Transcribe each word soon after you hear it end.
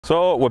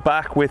So we're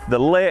back with the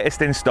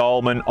latest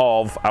instalment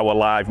of our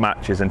live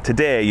matches, and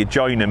today you're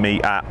joining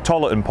me at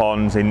Tollerton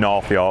Ponds in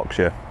North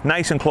Yorkshire.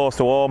 Nice and close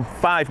to home,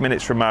 5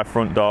 minutes from my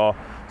front door,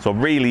 so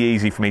really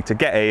easy for me to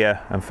get here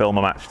and film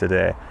a match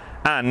today.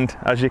 And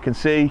as you can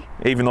see,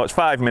 even though it's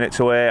 5 minutes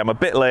away, I'm a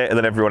bit later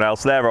than everyone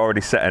else. They're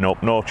already setting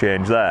up, no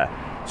change there.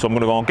 So I'm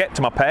going to go and get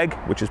to my peg,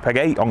 which is peg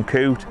 8 on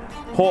Coot.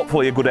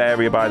 Hopefully a good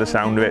area by the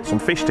sound of it, some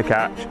fish to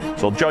catch.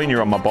 So I'll join you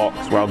on my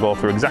box where I'll go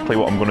through exactly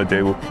what I'm going to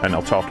do and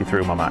I'll talk you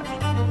through my match.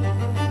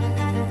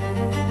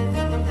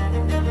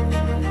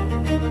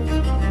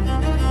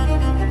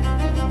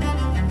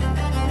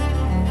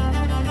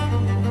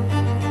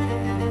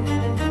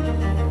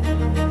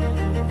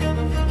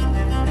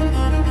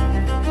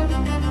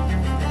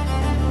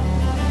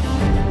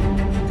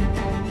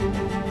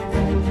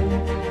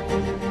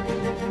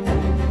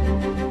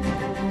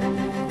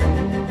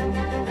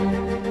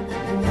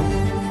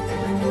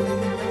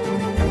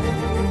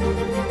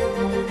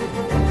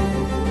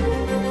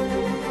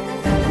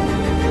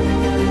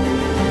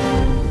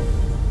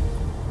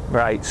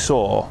 Right,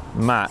 so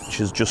match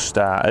has just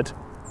started,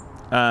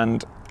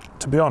 and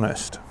to be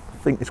honest, I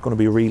think it's going to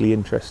be a really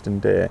interesting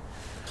day.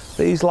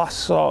 These last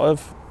sort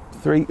of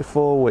 3 to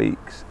 4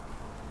 weeks,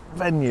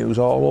 venues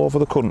all over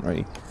the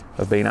country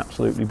have been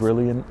absolutely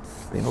brilliant.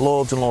 Been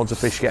loads and loads of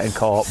fish getting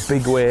caught,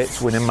 big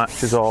weights winning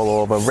matches all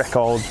over,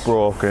 records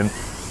broken,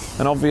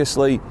 and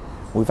obviously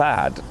we've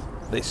had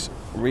this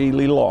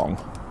really long,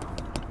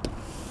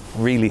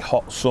 really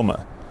hot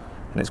summer.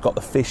 And it's got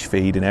the fish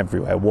feeding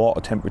everywhere.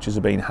 Water temperatures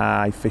have been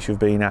high, fish have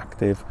been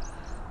active.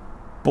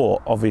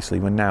 But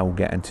obviously we're now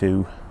getting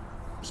to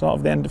sort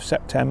of the end of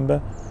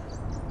September.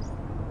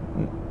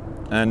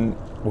 And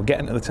we're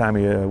getting to the time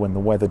of year when the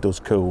weather does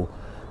cool.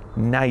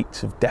 Nights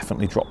have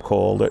definitely dropped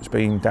colder. It's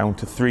been down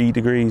to 3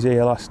 degrees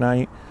here last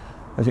night.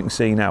 As you can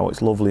see now,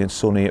 it's lovely and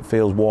sunny. It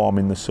feels warm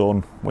in the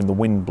sun. When the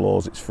wind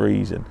blows, it's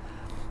freezing.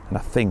 And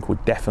I think we're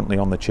definitely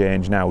on the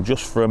change now,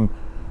 just from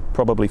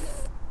probably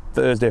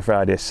Thursday,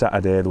 Friday,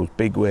 Saturday, there was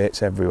big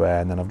weights everywhere,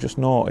 and then I've just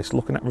noticed,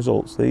 looking at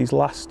results, these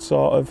last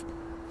sort of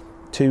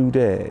 2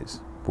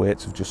 days,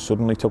 weights have just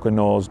suddenly took a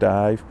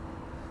nosedive.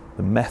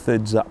 The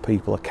methods that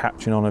people are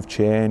catching on have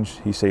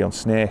changed. You see on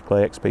snake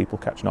lakes, people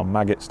catching on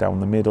maggots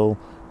down the middle,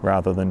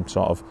 rather than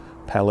sort of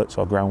pellets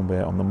or ground bait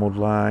on the mud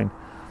line.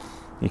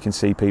 You can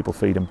see people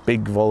feeding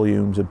big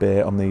volumes of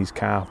bait on these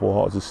carp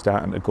waters are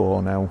starting to go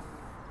now.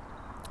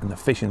 And the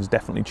fishing's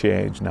definitely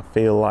changed, and I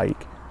feel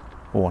like,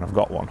 oh, and I've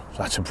got one,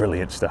 so that's a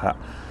brilliant start.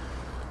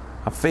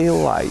 I feel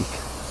like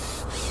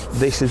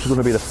this is going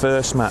to be the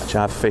first match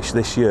I've fished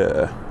this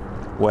year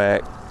where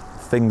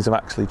things have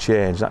actually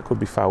changed. That could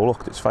be foul,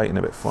 look, it's fighting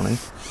a bit funny.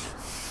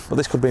 But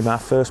this could be my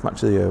first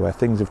match of the year where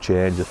things have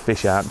changed, the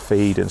fish aren't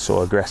feeding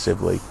so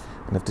aggressively.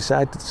 And I've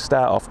decided to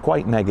start off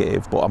quite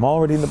negative, but I'm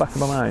already in the back of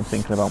my mind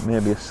thinking about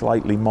maybe a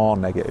slightly more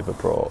negative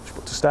approach.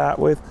 But to start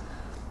with,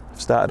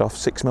 I've started off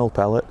 6mm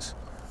pellets,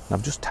 and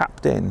I've just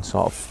tapped in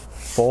sort of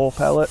 4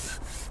 pellets.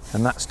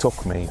 And that's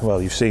took me,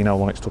 well, you've seen how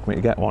long it's took me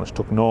to get one, it's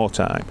took no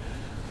time.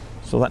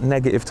 So that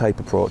negative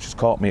type approach has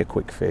caught me a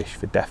quick fish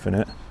for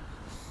definite.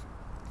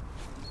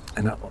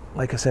 And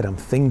like I said, I'm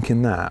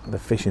thinking that the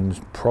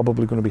fishing's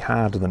probably going to be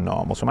harder than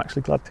normal, so I'm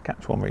actually glad to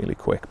catch one really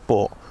quick,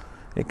 but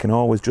it can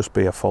always just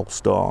be a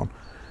false dawn.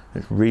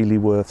 It's really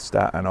worth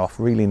starting off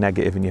really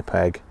negative in your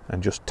peg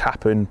and just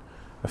tapping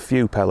a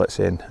few pellets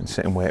in and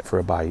sit and wait for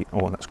a bite.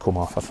 Oh, and that's come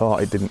off. I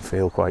thought it didn't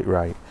feel quite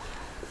right.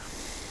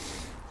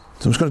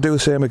 So I'm just going to do the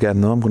same again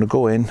though. I'm going to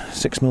go in,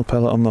 6mm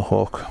pellet on the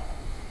hook,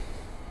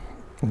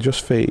 and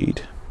just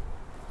feed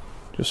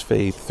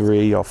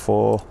 3 or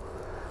 4.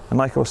 And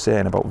like I was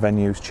saying about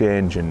venues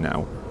changing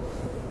now,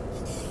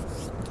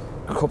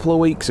 a couple of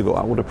weeks ago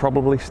I would have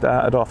probably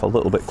started off a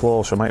little bit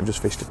closer. I might have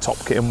just fished a top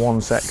kit in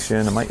one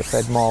section, I might have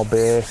fed more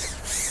bait. I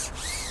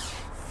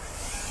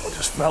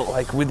just felt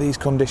like with these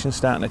conditions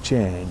starting to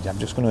change, I'm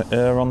just going to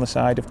err on the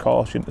side of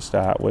caution to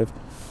start with.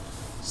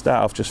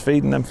 Start off just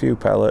feeding them few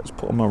pellets,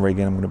 put them on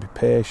rigging. I'm going to be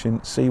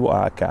patient, see what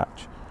I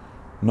catch.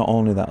 Not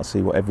only that, I'll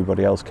see what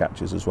everybody else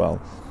catches as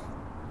well.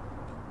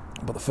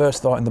 But the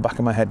first thought in the back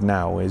of my head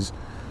now is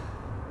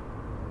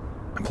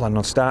I'm planning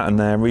on starting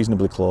there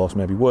reasonably close,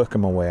 maybe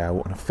working my way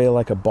out, and I feel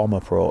like a bomb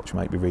approach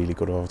might be really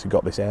good. I've obviously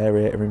got this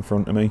aerator in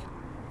front of me.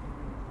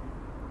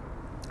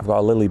 I've got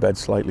a lily bed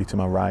slightly to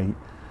my right,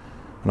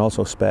 and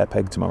also a spare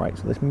peg to my right.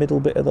 So this middle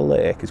bit of the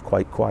lake is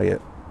quite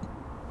quiet.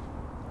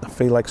 I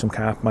feel like some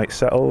carp might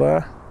settle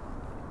there,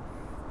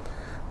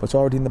 but it's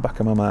already in the back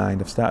of my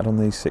mind. I've started on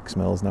these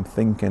 6mm, and I'm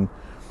thinking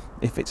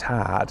if it's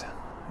hard,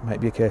 it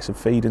might be a case of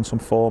feeding some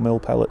 4mm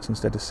pellets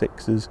instead of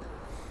 6s.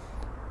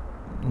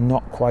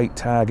 Not quite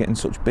targeting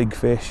such big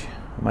fish.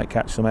 I might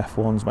catch some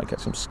F1s, might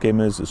catch some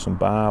skimmers, there's some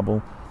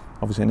barbel.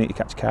 Obviously I need to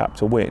catch carp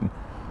to win,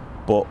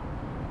 but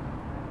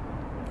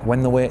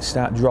when the weights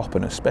start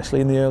dropping, especially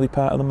in the early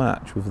part of the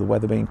match with the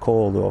weather being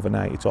cold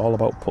overnight, it's all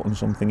about putting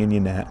something in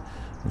your net.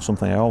 And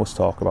something I always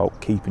talk about,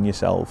 keeping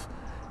yourself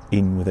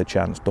in with a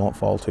chance, don't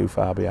fall too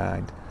far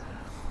behind.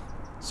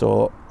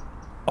 So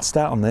I'll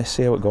start on this,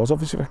 see how it goes.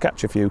 Obviously if I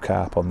catch a few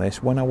carp on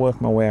this, when I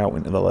work my way out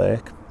into the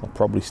lake, I'll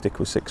probably stick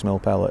with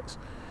 6mm pellets.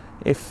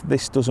 If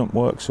this doesn't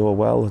work so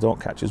well, I don't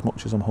catch as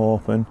much as I'm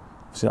hoping.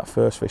 Obviously that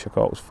first fish I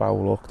caught was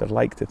foul hooked. I'd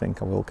like to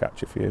think I will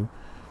catch a few.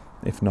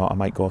 If not, I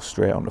might go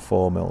straight onto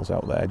 4mm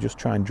out there. Just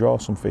try and draw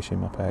some fish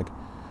in my peg,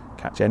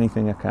 catch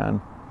anything I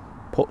can,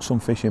 put some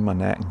fish in my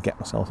net and get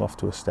myself off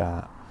to a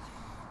start.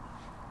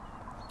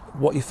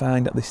 What you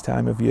find at this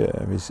time of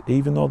year is,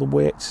 even though the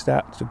weight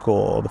starts to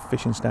go, the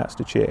fishing starts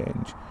to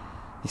change,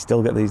 you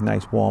still get these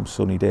nice warm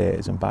sunny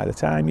days, and by the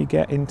time you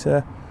get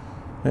into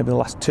maybe the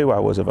last 2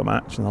 hours of a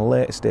match and the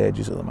later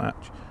stages of the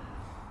match,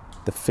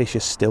 the fish are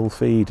still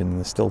feeding, and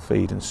they're still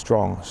feeding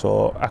strong.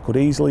 So I could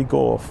easily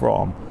go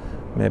from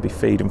maybe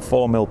feeding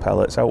 4mm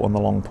pellets out on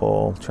the long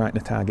pole, trying to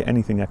target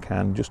anything I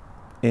can, just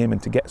aiming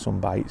to get some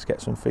bites,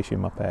 get some fish in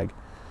my peg.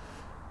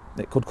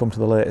 It could come to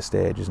the later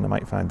stages and I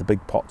might find the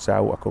big pots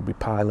out. I could be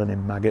piling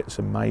in maggots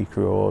and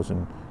micros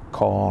and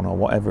corn or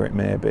whatever it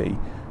may be,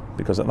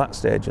 because at that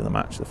stage of the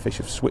match the fish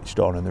have switched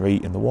on and they're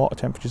eating. The water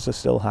temperatures are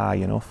still high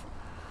enough.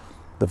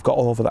 They've got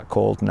over that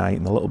cold night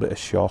and a little bit of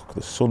shock.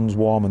 The sun's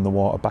warming the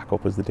water back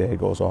up as the day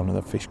goes on and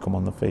the fish come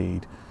on the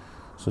feed.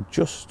 So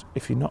just,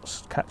 if you're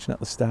not catching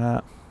at the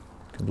start,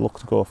 you can look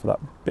to go for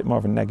that bit more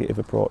of a negative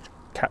approach.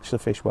 Catch the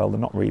fish while they're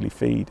not really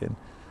feeding,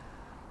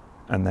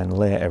 and then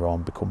later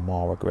on become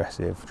more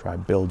aggressive. Try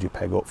and build your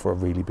peg up for a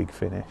really big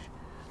finish.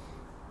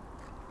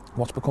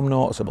 What's become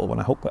noticeable, when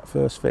I hooked that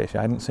first fish,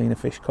 I hadn't seen a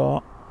fish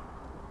caught.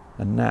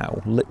 And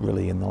now,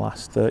 literally in the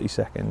last 30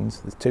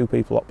 seconds, there's two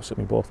people opposite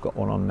me, both got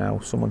one on now.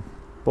 Someone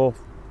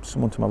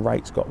to my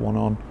right's got one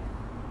on.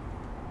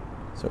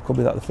 So it could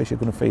be that the fish are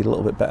going to feed a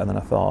little bit better than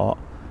I thought.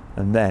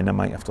 And then I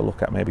might have to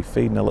look at maybe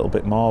feeding a little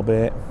bit more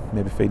bait,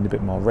 maybe feeding a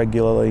bit more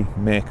regularly,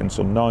 making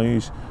some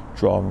noise,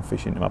 drawing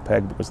fish into my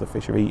peg because the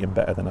fish are eating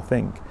better than I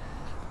think.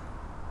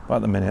 But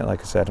at the minute,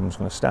 like I said, I'm just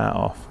going to start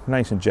off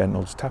nice and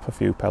gentle, just tap a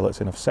few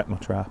pellets in, I've set my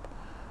trap,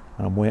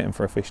 and I'm waiting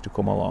for a fish to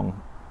come along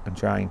and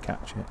try and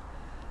catch it.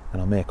 And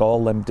I'll make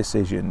all them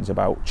decisions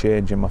about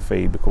changing my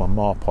feed, becoming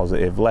more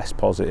positive, less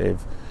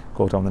positive,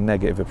 go down the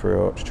negative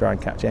approach, try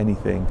and catch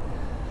anything,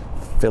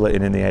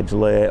 filleting in the edge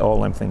late.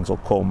 All them things will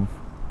come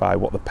by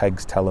what the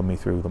peg's telling me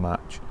through the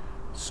match.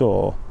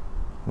 So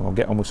I'll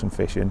get on with some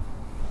fishing,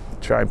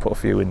 try and put a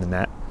few in the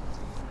net,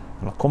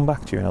 and I'll come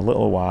back to you in a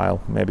little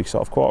while, maybe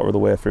sort of quarter of the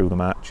way through the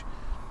match,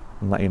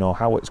 and let you know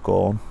how it's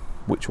going,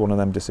 which one of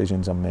them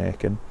decisions I'm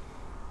making,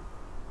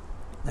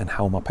 and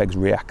how my peg's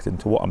reacting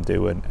to what I'm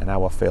doing, and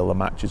how I feel the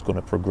match is going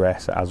to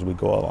progress as we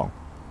go along.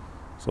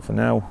 So for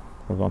now,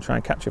 we're going to try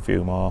and catch a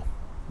few more,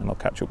 and I'll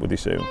catch up with you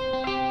soon.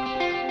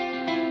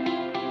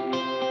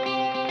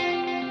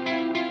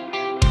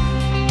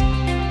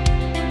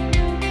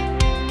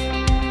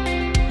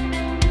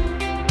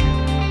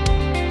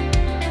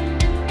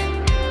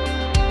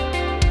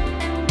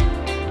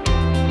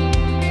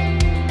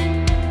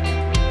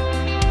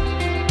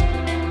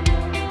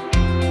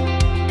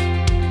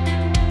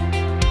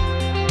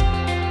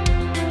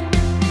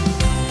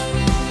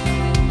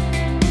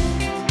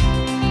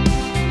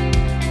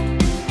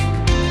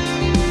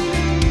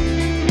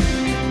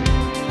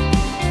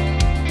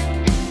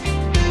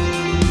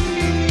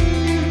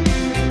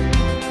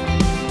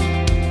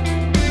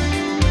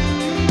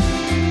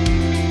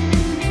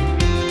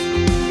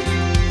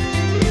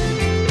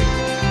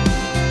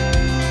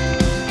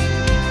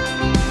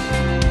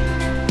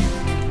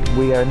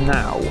 We are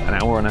now an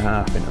hour and a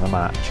half into the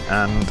match,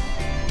 and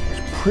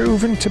it's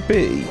proven to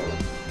be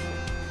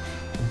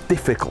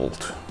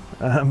difficult.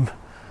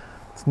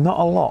 It's not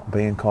a lot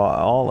being caught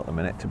at all at the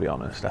minute, to be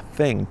honest. I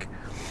think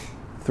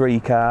 3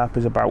 carp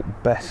is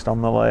about best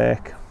on the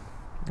lake.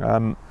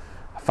 I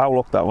foul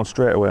hooked that one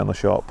straight away on the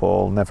short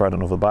pole, never had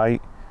another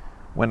bite.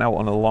 Went out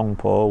on a long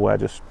pole where I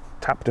just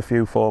tapped a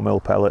few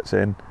 4mm pellets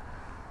in,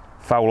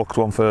 foul hooked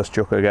one first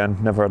chuck again,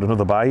 never had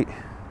another bite.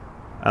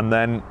 And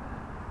then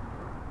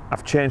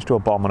I've changed to a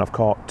bomb and I've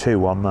caught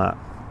 2 on that.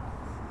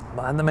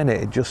 But at the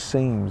minute, it just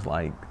seems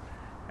like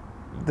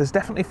there's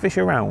definitely fish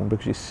around,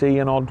 because you see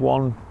an odd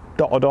one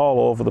dotted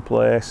all over the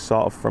place,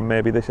 sort of from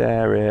maybe this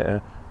area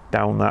to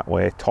down that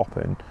way,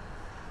 topping.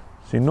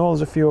 So you know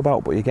there's a few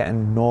about, but you're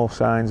getting no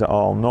signs at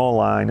all. No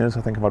liners.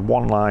 I think I've had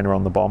 1 liner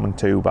on the bomb and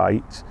 2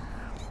 bites.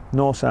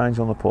 No signs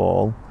on the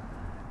pole.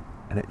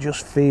 And it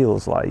just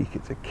feels like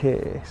it's a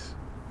case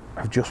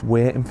of just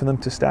waiting for them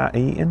to start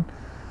eating.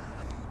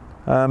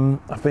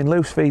 I've been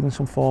loose feeding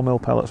some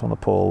 4mm pellets on the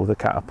pole with a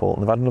catapult,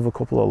 and I've had another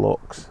couple of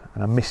looks,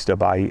 and I missed a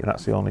bite, and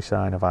that's the only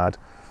sign I've had.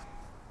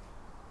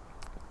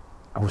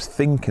 I was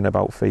thinking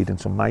about feeding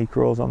some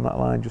micros on that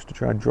line just to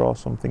try and draw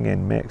something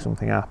in, make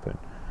something happen.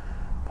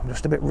 But I'm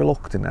just a bit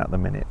reluctant at the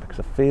minute, because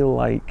I feel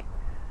like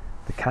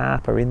the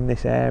carp are in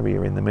this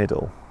area in the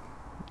middle,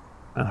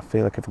 and I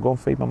feel like if I go and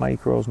feed my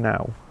micros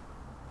now,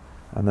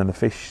 and then the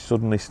fish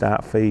suddenly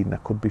start feeding, I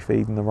could be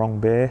feeding the wrong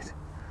bait.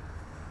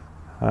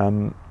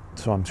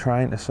 So I'm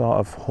trying to sort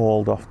of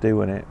hold off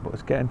doing it, but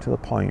it's getting to the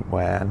point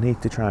where I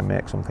need to try and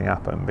make something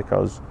happen,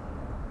 because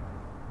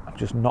I'm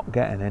just not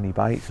getting any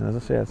bites. And as I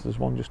say, there's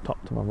one just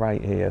tucked to my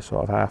right here,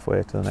 sort of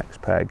halfway to the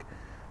next peg.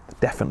 It's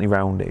definitely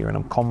round here, and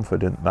I'm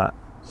confident that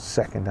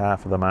second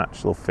half of the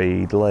match they'll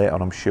feed. Later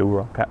on I'm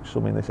sure I'll catch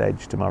some in this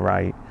edge to my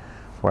right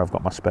where I've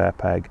got my spare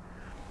peg.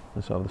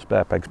 And so the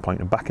spare peg's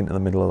pointing back into the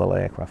middle of the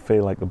lake where I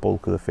feel like the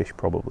bulk of the fish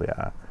probably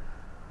are.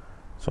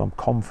 So I'm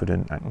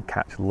confident I can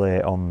catch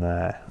late on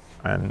there,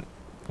 and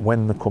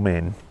when they come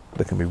in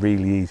they can be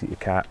really easy to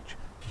catch.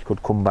 You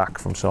could come back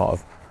from sort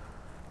of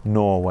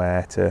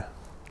nowhere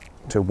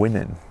to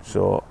winning.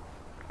 So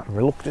I'm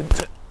reluctant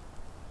to,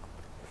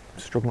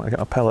 struggling to get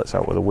my pellets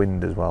out with the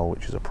wind as well,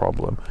 which is a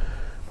problem.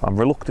 But I'm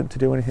reluctant to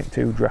do anything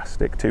too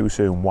drastic too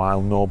soon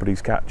while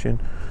nobody's catching,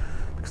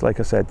 because like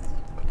I said,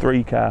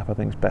 3 carp I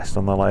think is best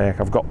on the lake.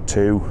 I've got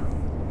 2.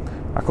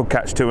 I could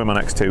catch 2 in my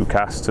next 2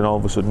 casts and all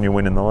of a sudden you're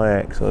winning the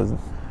lake. So there's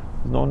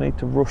no need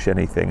to rush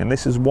anything, and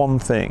this is one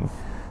thing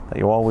that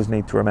you always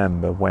need to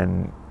remember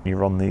when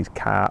you're on these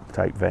carp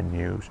type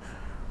venues.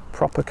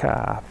 Proper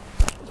carp,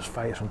 I'll just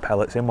fire some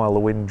pellets in while the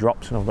wind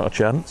drops and I've got a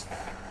chance.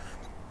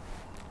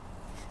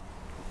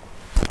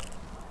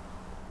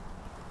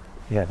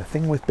 Yeah, the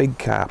thing with big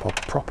carp or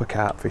proper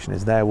carp fishing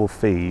is they will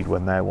feed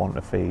when they want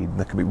to feed.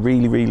 They can be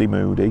really, really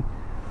moody.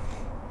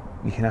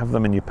 You can have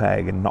them in your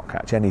peg and not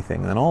catch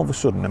anything, and then all of a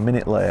sudden, a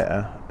minute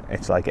later,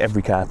 it's like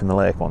every carp in the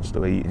lake wants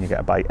to eat, and you get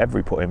a bite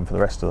every put in for the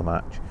rest of the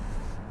match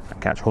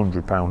and catch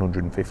 £100,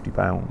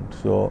 £150.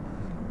 So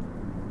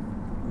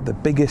the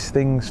biggest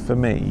things for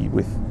me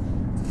with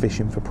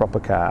fishing for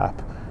proper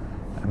carp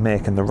are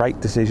making the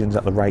right decisions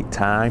at the right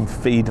time,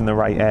 feeding the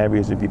right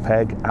areas of your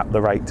peg at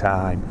the right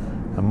time,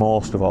 and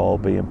most of all,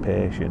 being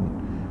patient.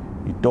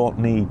 You don't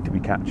need to be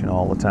catching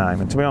all the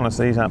time. And to be honest,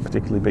 these aren't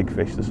particularly big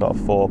fish. They're sort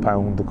of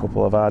 £4 a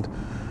couple I've had.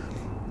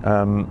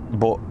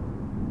 But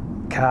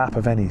carp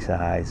of any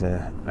size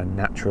are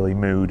naturally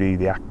moody,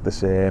 they act the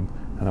same.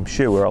 And I'm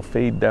sure I'll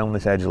feed down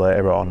this edge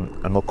later on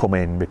and they'll come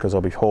in because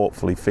I'll be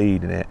hopefully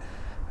feeding it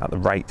at the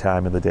right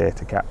time of the day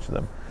to catch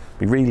them. It'll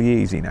be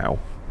really easy now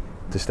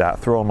to start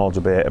throwing loads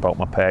of bait about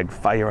my peg,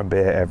 firing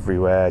bait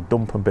everywhere,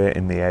 dumping bait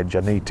in the edge.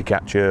 I need to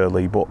catch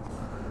early, but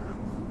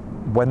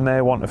when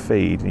they want to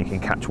feed and you can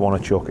catch one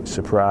a chuck, it's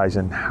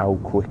surprising how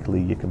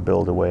quickly you can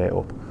build a weight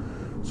up.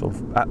 So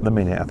at the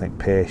minute, I think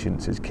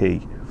patience is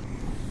key.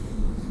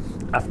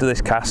 After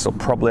this cast, I'll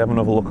probably have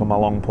another look on my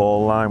long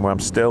pole line where I'm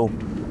still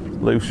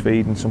loose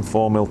feeding some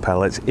 4mm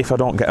pellets. If I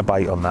don't get a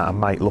bite on that, I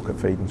might look at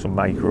feeding some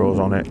micros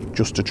on it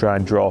just to try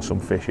and draw some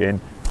fish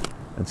in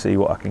and see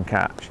what I can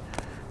catch.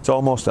 It's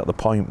almost at the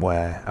point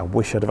where I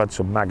wish I'd have had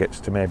some maggots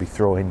to maybe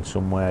throw in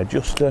somewhere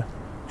just to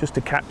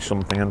catch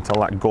something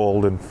until that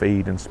golden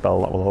feed and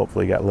spell that we'll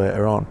hopefully get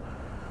later on.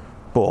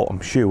 But I'm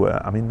sure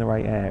I'm in the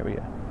right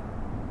area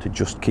to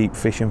just keep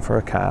fishing for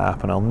a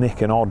carp, and I'll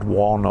nick an odd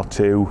 1 or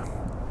 2.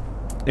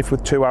 If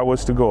with 2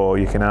 hours to go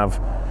you can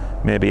have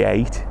maybe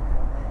 8,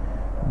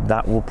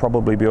 that will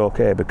probably be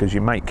okay, because you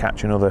might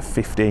catch another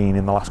 15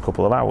 in the last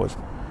couple of hours.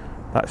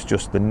 That's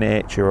just the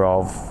nature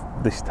of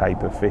this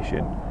type of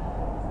fishing.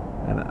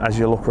 And as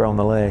you look around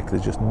the lake,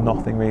 there's just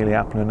nothing really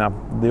happening.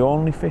 The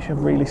only fish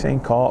I've really seen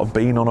caught have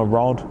been on a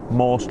rod,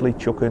 mostly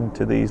chucking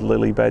to these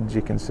lily beds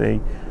you can see.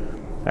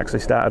 I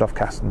actually started off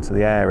casting to the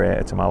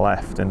aerator to my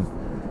left, and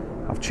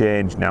I've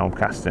changed now. I'm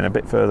casting a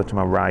bit further to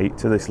my right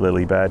to this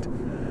lily bed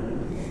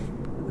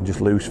and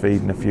just loose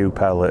feeding a few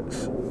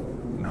pellets.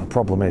 Now, the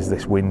problem is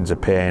this wind's a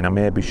pain. I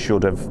maybe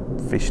should have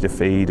fished a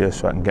feeder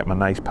so I can get my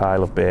nice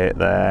pile of bait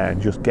there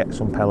and just get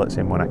some pellets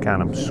in when I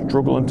can. I'm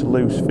struggling to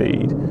loose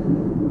feed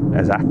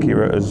as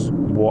accurate as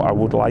what I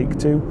would like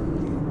to,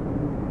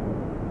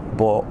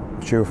 but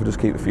I'm sure if I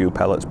just keep a few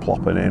pellets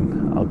plopping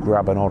in, I'll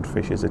grab an odd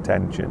fish's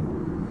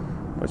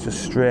attention. But it's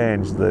just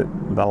strange that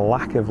the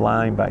lack of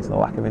line bites, the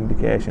lack of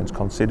indications,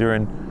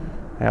 considering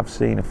I have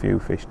seen a few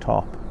fish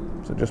top.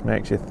 So it just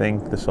makes you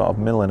think they're sort of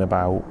milling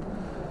about,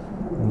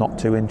 not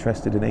too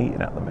interested in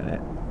eating at the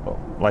minute. But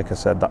like I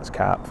said, that's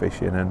carp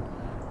fishing, and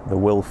they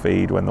will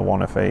feed when they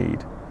want to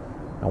feed.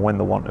 And when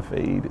they want to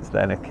feed, it's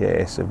then a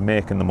case of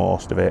making the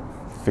most of it,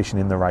 fishing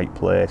in the right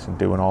place and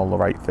doing all the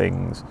right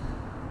things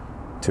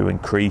to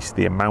increase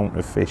the amount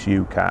of fish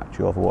you catch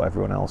over what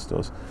everyone else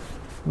does.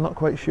 I'm not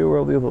quite sure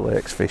how the other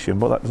lake's fishing,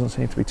 but that doesn't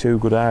seem to be too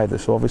good either.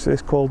 So obviously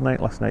this cold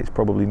night last night's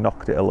probably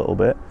knocked it a little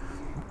bit.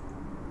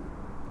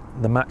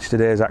 The match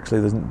today is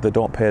actually, they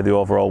don't pay the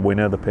overall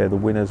winner, they pay the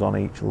winners on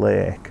each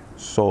lake.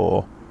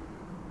 So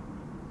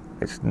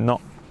it's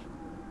not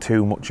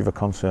too much of a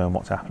concern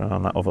what's happening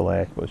on that other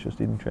lake, but it's just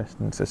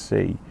interesting to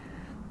see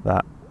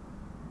that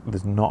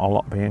there's not a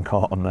lot being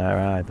caught on there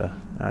either.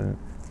 And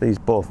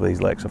both of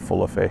these lakes are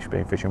full of fish,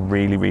 been fishing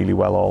really, really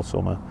well all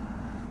summer.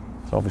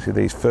 So obviously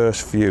these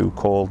first few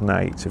cold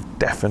nights have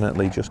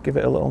definitely just give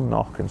it a little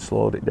knock and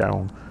slowed it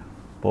down.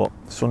 But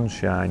the sun's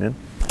shining.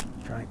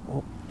 Try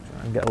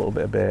and get a little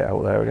bit of bait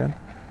out there again.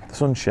 The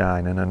sun's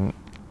shining, and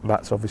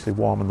that's obviously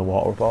warming the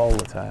water up all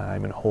the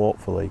time, and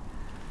hopefully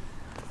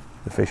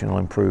the fishing will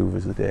improve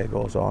as the day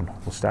goes on.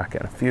 We'll start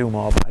getting a few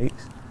more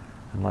bites,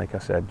 and like I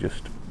said,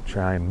 just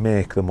try and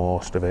make the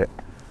most of it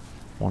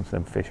once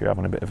them fish are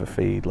having a bit of a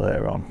feed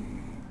later on.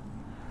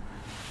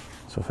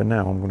 So for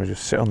now I'm going to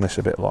just sit on this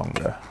a bit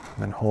longer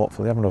and then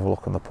hopefully have another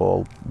look on the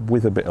pole.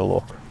 With a bit of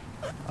luck,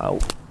 I'll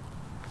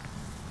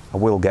I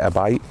will get a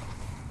bite,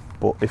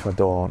 but if I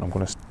don't, I'm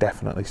going to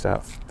definitely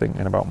start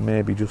thinking about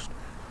maybe just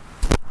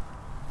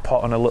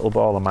potting a little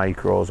ball of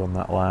micros on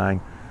that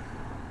line,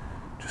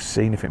 just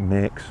seeing if it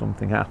makes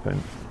something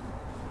happen.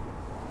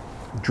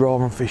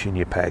 Drawing fishing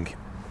your peg,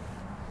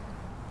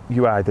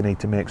 you either need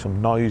to make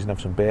some noise and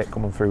have some bait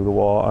coming through the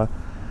water,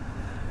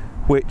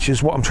 which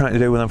is what I'm trying to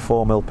do with them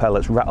 4mm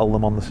pellets, rattle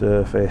them on the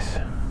surface,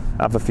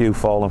 have a few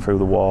falling through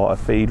the water,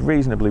 feed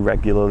reasonably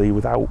regularly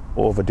without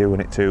overdoing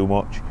it too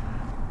much,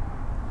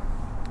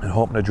 and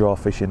hoping to draw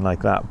fish in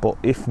like that. But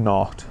if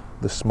not,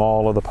 the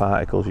smaller the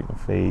particles you can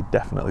feed,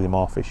 definitely the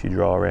more fish you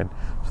draw in.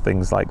 So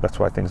that's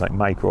why things like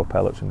micro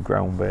pellets and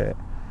ground bait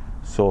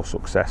so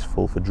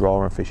successful for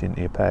drawing fish into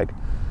your peg.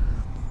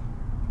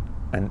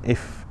 And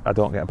if I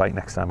don't get a bite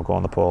next time I go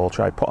on the pole,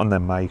 try putting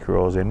them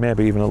micros in,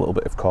 maybe even a little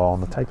bit of corn,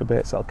 the type of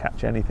baits that'll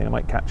catch anything. I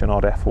might catch an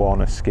odd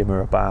F1, a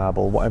skimmer, a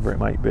barbel, whatever it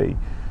might be.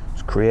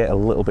 Just create a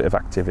little bit of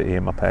activity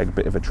in my peg, a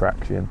bit of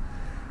attraction,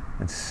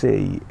 and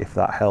see if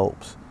that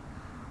helps.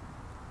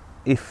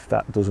 If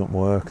that doesn't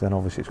work, then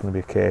obviously it's going to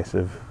be a case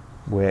of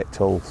wait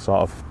till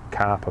sort of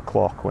carp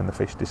o'clock when the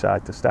fish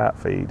decide to start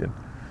feeding.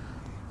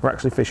 We're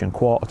actually fishing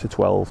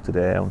 11:45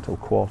 today until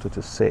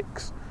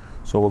 5:45.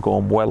 So we're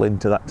going well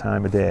into that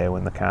time of day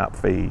when the carp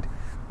feed,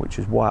 which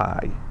is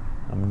why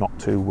I'm not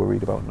too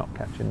worried about not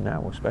catching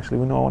now, especially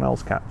with no one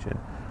else catching,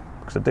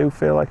 because I do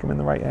feel like I'm in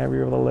the right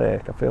area of the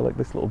lake. I feel like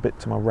this little bit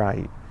to my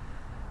right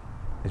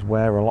is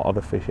where a lot of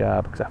the fish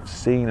are, because I've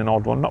seen an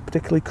odd one, not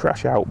particularly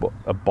crash out, but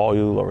a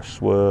boil or a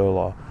swirl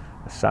or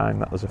a sign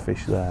that there's a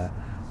fish there.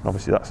 And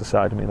obviously that's the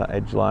side of me, that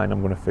edge line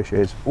I'm going to fish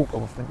is. Oh,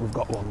 I think we've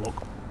got one,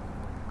 look.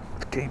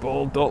 Keep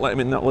hold, don't let him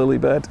in that lily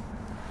bed.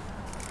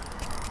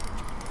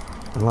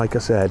 And like I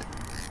said,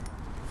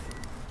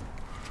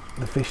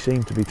 the fish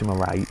seem to be to my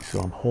right, so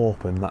I'm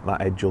hoping that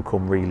that edge will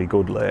come really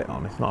good later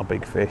on. It's not a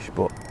big fish,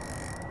 but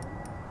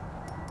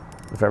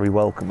very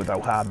welcome with how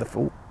hard the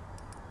foot.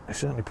 It's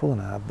certainly pulling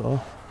hard though.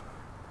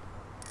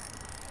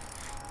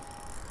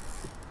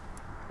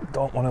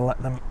 Don't want to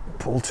let them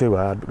pull too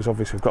hard, because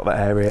obviously we've got that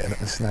aerator that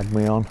can snag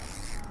me on.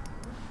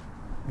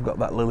 We've got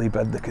that lily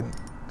bed that can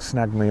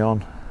snag me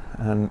on,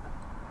 and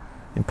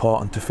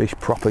important to fish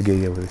proper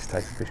gear with this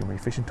type of fishing. When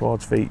you're fishing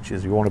towards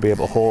features, you want to be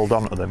able to hold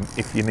on to them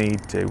if you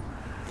need to.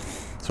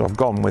 So I've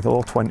gone with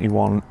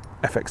 021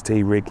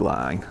 FXT rig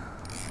line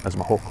as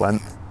my hook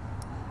length,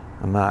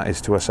 and that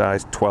is to a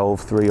size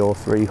 12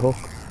 303 hook.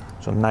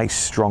 So nice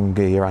strong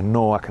gear. I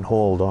know I can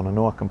hold on, I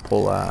know I can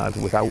pull hard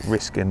without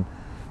risking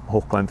my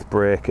hook length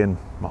breaking,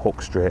 my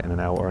hook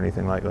straightening out or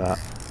anything like that.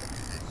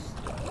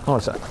 Oh,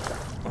 is that?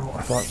 Oh,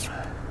 I thought.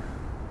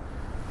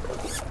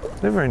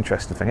 Another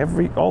interesting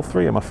thing, all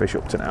three of my fish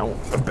up to now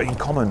have been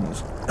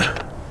commons.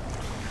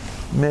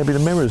 Maybe the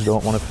mirrors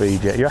don't want to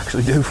feed yet. You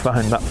actually do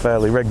find that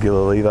fairly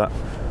regularly, that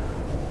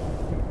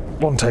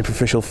one type of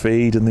fish will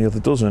feed and the other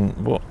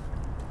doesn't. But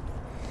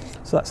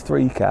so that's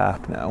 3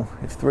 carp now.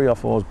 If 3 or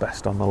 4 is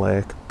best on the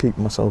lake,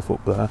 keeping myself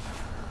up there.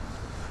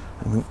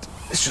 And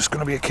it's just going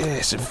to be a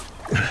case of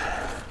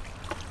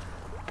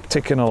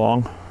ticking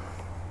along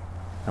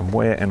and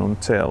waiting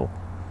until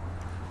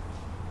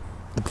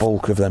the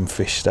bulk of them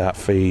fish start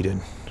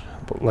feeding.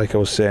 But like I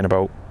was saying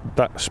about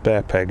that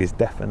spare peg, is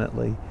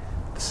definitely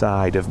the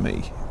side of me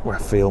where I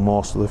feel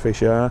most of the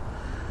fish are.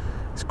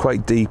 It's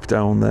quite deep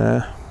down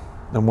there,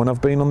 and when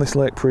I've been on this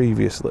lake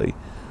previously,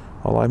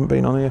 well, I haven't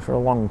been on here for a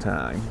long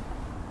time,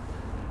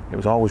 it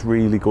was always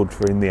really good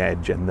for in the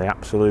edge, and they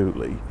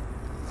absolutely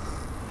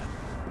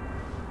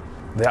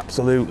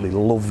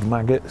loved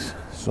maggots.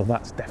 So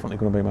that's definitely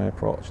going to be my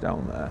approach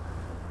down there.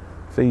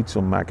 Feed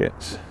some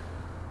maggots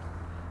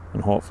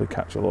and hopefully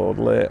catch a load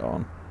later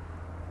on,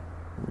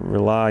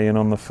 relying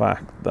on the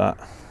fact that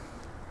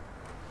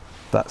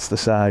that's the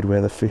side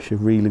where the fish are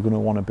really going to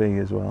want to be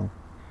as well.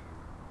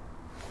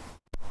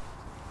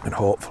 And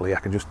hopefully I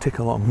can just tick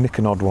along, nick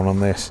an odd one on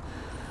this,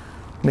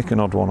 nick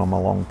an odd one on my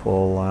long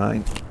pole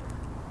line,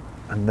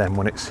 and then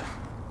when it's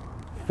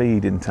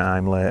feeding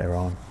time later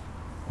on,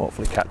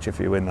 hopefully catch a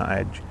few in that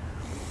edge.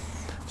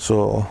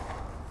 So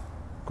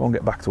go and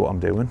get back to what I'm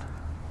doing,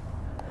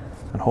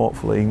 and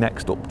hopefully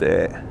next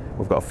update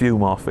we've got a few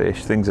more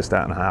fish, things are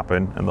starting to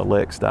happen, and the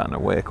lake's starting to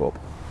wake up.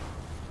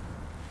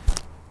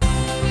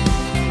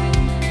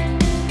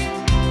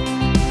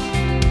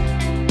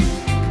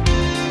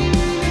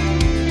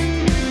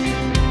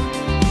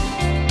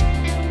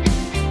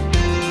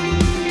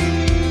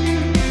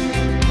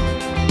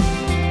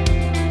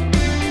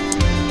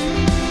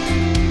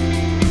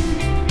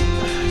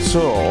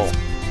 So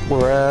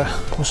we're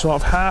sort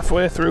of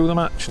halfway through the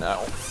match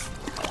now,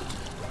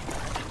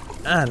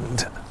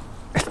 and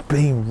it's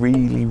been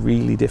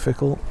really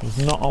difficult. There's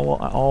not a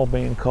lot at all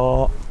being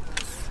caught.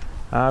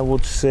 I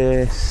would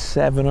say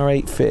 7 or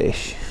 8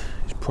 fish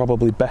is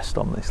probably best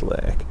on this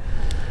lake.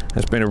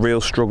 It's been a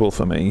real struggle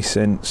for me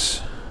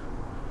since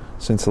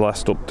the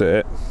last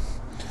update.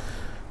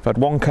 I've had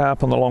 1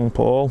 carp on the long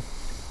pole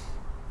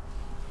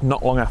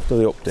not long after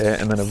the update,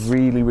 and then a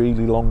really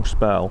long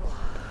spell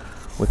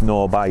with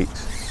no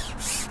bites.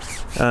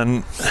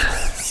 And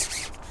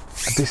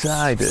I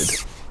decided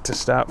to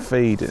start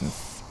feeding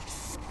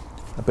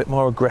a bit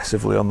more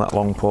aggressively on that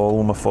long pole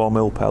with my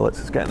 4mm pellets.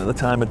 It's getting to the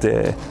time of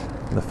day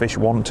and the fish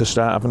want to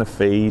start having a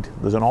feed.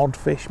 There's an odd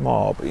fish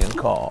mob being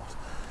caught.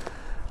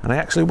 And I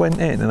actually went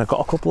in and I got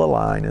a couple of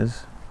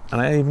liners,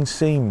 and I even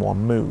seen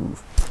one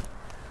move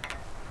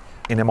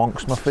in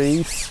amongst my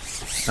feed.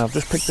 And I've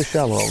just picked the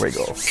shallow rig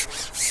up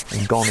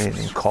and gone in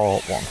and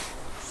caught one.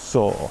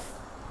 So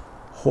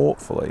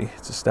hopefully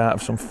it's the start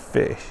of some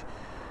fish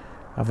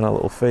having a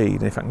little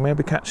feed. And if I can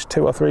maybe catch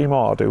 2 or 3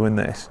 more doing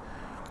this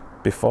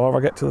before I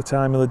get to the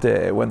time of the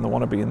day when they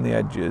want to be in the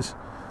edges,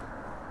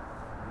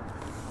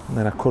 and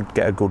then I could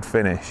get a good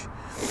finish.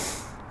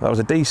 That was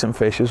a decent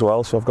fish as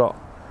well, so I've got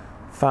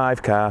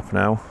 5 carp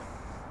now.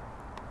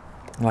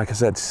 Like I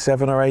said,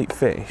 7 or 8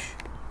 fish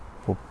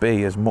would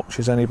be as much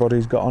as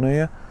anybody's got on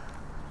here.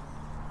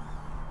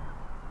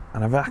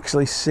 And I've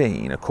actually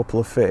seen a couple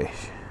of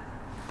fish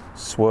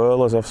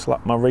swirl as I've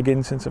slapped my rig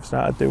in since I've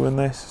started doing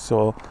this,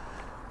 so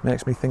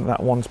makes me think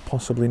that one's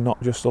possibly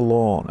not just a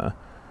loner.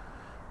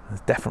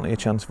 There's definitely a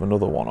chance of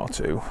another 1 or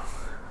 2.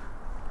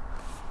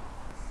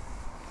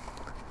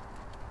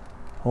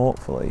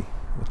 Hopefully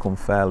they'll come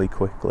fairly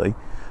quickly.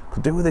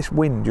 Could do with this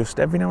wind, just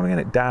every now and again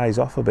it dies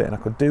off a bit, and I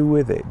could do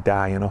with it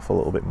dying off a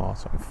little bit more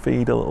so I can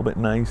feed a little bit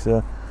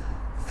nicer,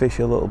 fish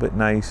a little bit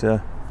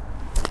nicer.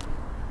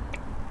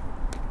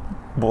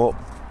 But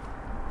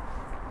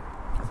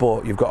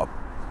you've got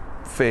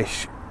to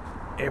fish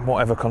in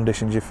whatever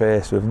conditions you're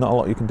faced with. Not a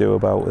lot you can do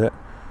about it.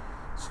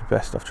 It's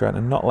best off trying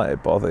to not let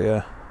it bother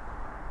you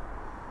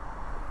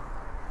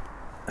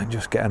and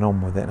just getting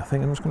on with it. And I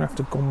think I'm just going to have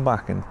to come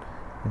back and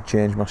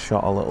change my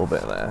shot a little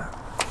bit there.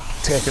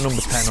 Take a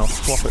number 10 off,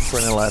 swap it for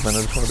an 11.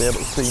 I just want to be able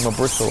to see my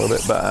bristle a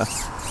bit better.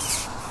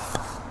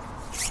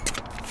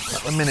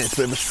 At the minute it's a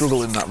bit of a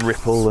struggle in that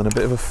ripple and a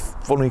bit of a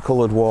funny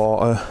coloured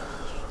water.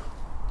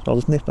 So I'll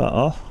just nip that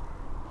off.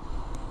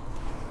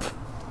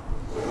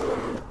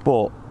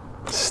 But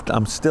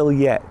I'm still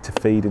yet to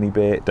feed any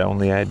bait down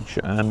the edge,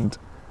 and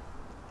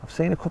I've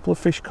seen a couple of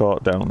fish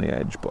caught down the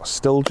edge, but I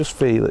still just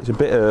feel it's a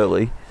bit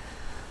early.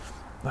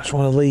 I just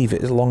want to leave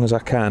it as long as I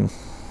can.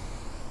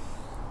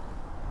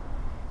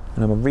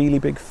 And I'm a really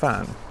big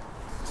fan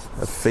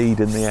of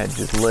feeding the edge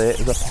as late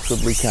as I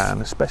possibly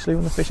can, especially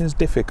when the fishing's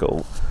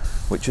difficult,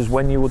 which is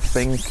when you would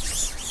think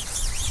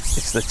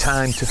it's the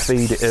time to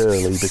feed it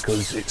early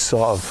because it's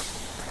sort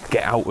of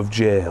get out of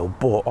jail.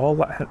 But all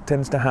that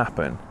tends to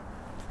happen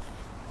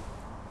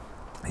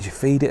is you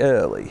feed it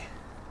early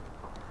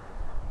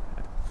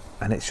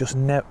and it's just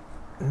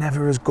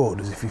never as good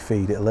as if you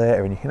feed it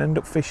later, and you can end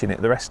up fishing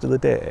it the rest of the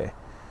day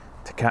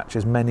to catch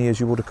as many as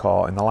you would have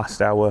caught in the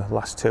last hour,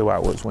 last 2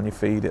 hours when you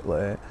feed it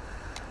late.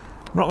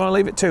 I'm not going to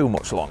leave it too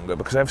much longer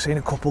because I've seen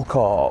a couple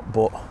caught,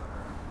 but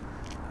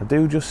I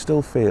do just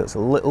still feel it's a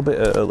little bit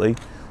early.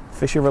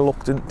 Fish are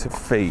reluctant to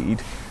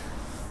feed,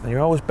 and you're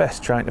always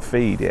best trying to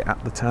feed it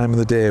at the time of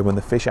the day when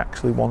the fish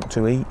actually want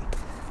to eat.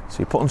 So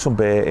you're putting some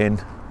bait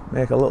in,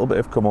 make a little bit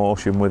of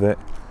commotion with it,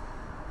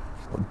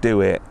 but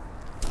do it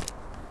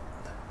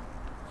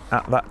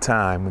at that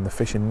time when the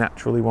fish are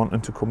naturally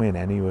wanting to come in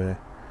anyway.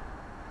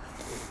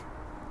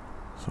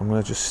 So I'm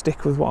going to just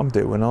stick with what I'm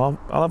doing. I'll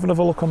have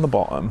another look on the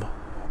bottom,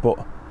 but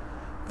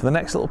for the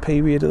next little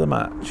period of the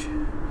match,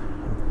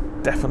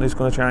 I'm definitely just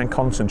going to try and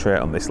concentrate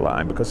on this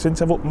line, because since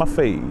I've upped my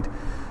feed,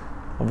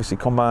 obviously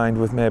combined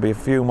with maybe a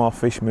few more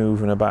fish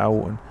moving about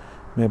and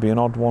maybe an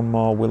odd one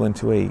more willing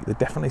to eat, there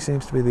definitely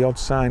seems to be the odd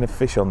sign of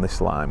fish on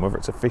this line, whether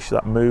it's a fish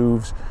that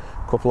moves,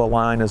 a couple of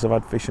liners I've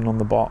had fishing on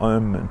the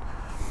bottom, and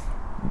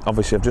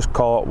obviously I've just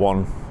caught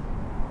one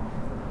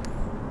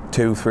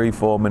 2, 3,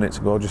 4 minutes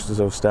ago just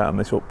as I was starting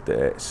this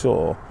update,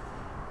 so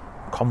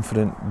I'm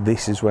confident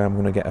this is where I'm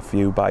going to get a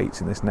few bites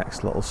in this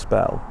next little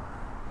spell.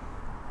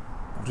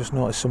 I've just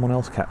noticed someone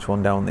else catch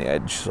one down the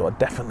edge, so I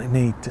definitely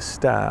need to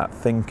start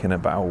thinking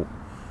about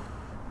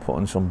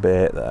putting some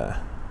bait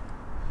there.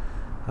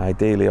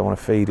 Ideally I want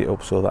to feed it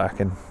up so that I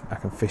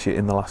can fish it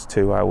in the last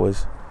 2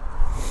 hours.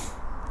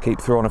 Keep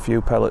throwing a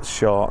few pellets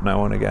short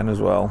now and again as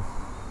well.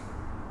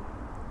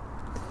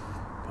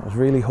 I was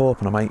really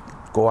hoping I might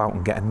go out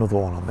and get another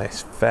one on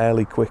this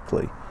fairly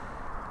quickly,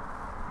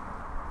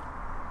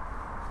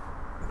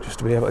 just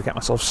to be able to get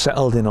myself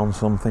settled in on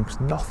something,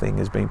 because nothing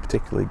has been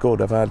particularly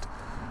good. I've had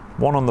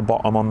one on the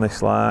bottom on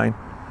this line,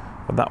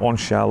 but that one's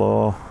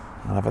shallow,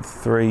 and I've had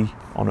 3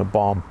 on a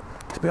bomb.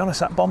 To be honest,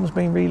 that bomb's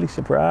been really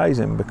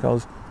surprising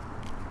because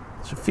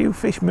there's a few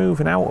fish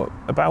moving about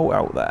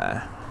out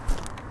there.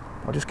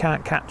 I just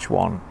can't catch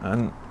one,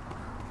 and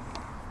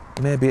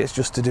maybe it's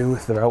just to do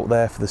with they're out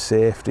there for the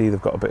safety,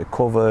 they've got a bit of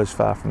cover as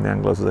far from the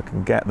anglers as they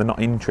can get, they're not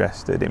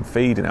interested in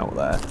feeding out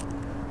there.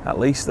 At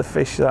least the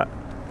fish that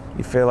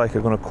you feel like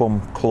are going to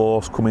come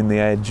close, come in the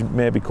edge,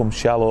 maybe come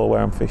shallow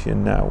where I'm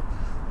fishing now,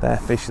 they're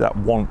fish that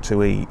want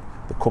to eat,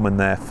 they're coming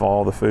there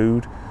for the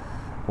food,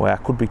 where I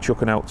could be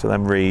chucking out to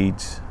them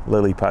reeds,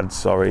 lily pads,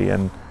 sorry,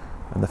 and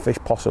the fish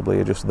possibly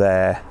are just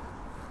there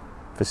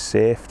for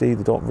safety,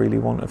 they don't really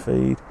want to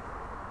feed.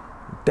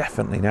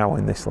 Definitely now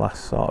in this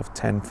last sort of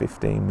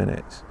 10-15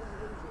 minutes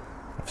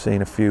I've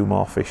seen a few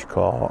more fish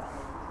caught,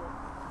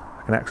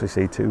 I can actually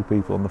see two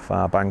people on the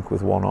far bank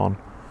with one on.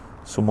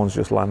 Someone's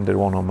just landed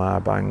one on my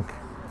bank.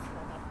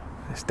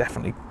 It's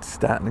definitely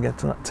starting to get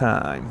to that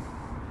time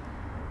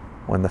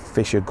when the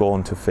fish are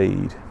going to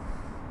feed.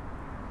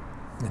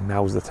 And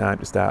now's the time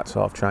to start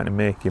sort of trying to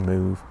make your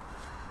move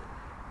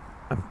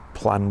and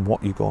plan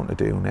what you're going to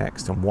do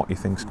next and what you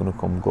think's going to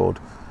come good.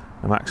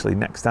 And actually,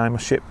 next time I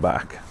ship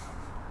back,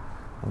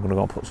 I'm going to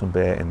go and put some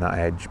bait in that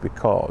edge,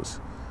 because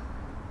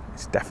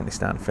it's definitely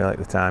starting to feel like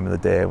the time of the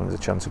day when there's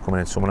a chance of coming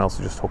in someone else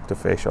who just hooked a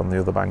fish on the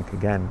other bank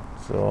again.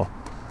 So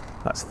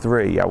that's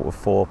 3 out of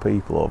 4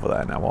 people over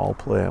there now, all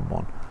playing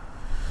one.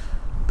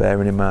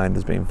 Bearing in mind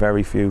there's been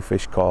very few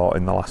fish caught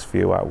in the last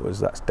few hours,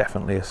 that's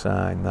definitely a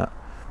sign that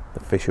the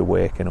fish are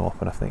waking up.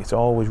 And I think it's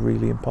always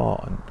really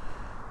important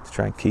to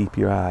try and keep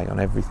your eye on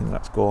everything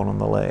that's going on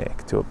the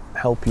lake to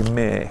help you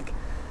make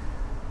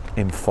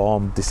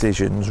informed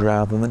decisions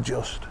rather than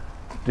just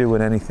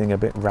doing anything a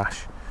bit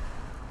rash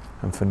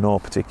and for no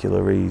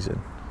particular reason.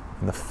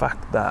 And the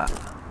fact that,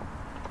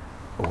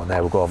 oh, and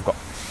there we go, I've got,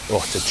 oh,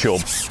 it's a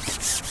chub.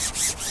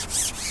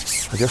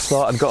 I just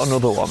thought I'd got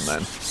another one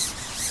then,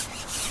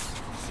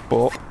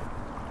 but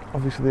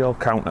obviously they all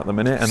count at the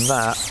minute, and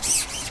that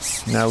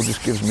now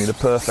just gives me the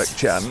perfect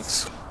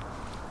chance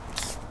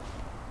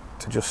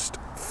to just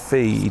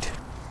feed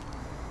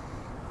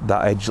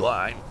that edge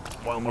line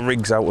while my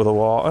rig's out of the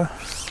water.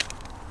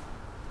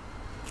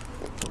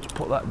 Let's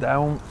put that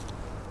down,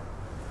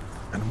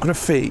 and I'm going to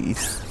feed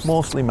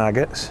mostly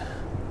maggots,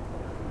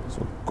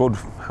 so a good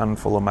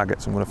handful of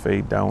maggots I'm going to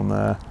feed down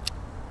there.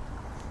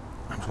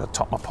 I'm just going to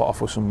top my pot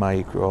off with some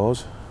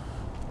micros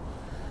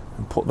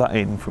and put that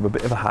in from a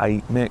bit of a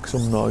height, make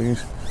some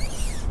noise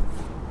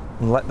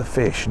and let the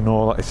fish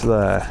know that it's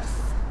there.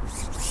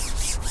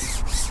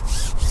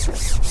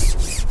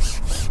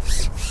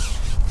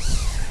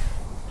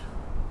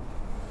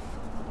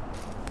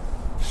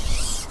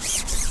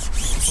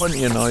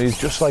 Plenty of noise,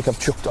 just like I've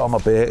chucked all my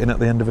bait in at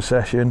the end of a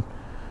session.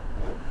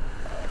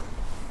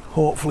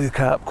 Hopefully the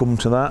carp come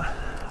to that.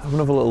 Have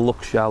another little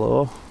look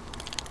shallow.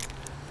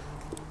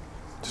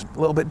 Just a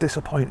little bit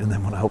disappointing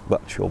then when I hooked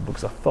that chub,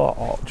 because I thought,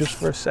 oh, just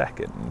for a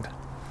second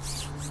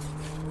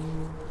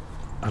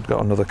I'd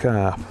got another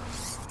carp.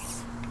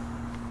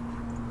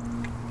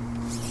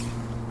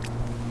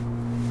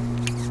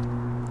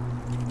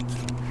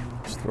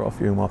 Just throw a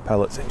few more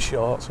pellets in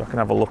short so I can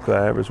have a look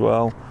there as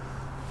well.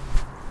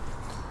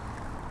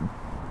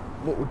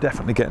 But we're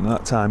definitely getting to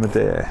that time of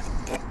day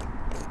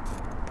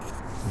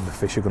and the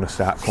fish are going to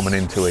start coming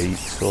in to eat,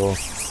 so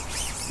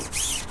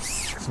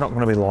it's not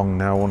going to be long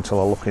now until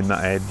I look in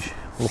that edge,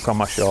 look on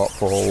my short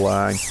pole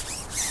line,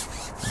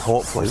 and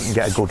hopefully we can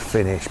get a good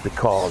finish,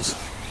 because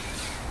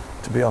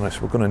to be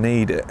honest we're going to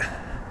need it.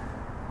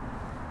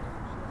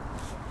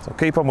 So I'll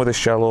keep on with this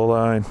shallow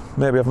line,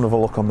 maybe have another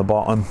look on the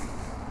bottom,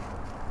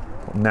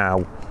 but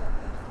now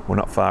we're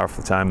not far off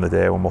the time of the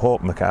day when we're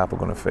hoping the carp are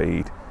going to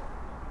feed,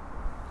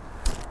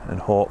 and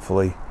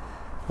hopefully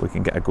we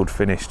can get a good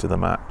finish to the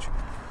match.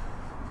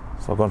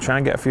 So I'm going to try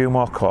and get a few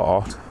more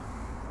caught,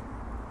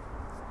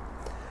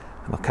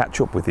 and I'll catch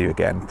up with you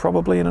again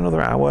probably in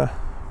another hour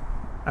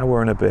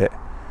and a bit,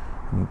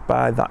 and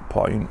by that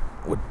point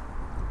we're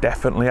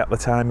definitely at the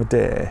time of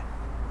day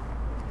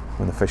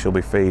when the fish will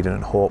be feeding,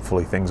 and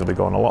hopefully things will be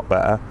going a lot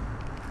better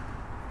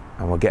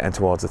and we're getting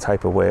towards the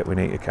type of weight we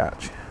need to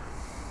catch.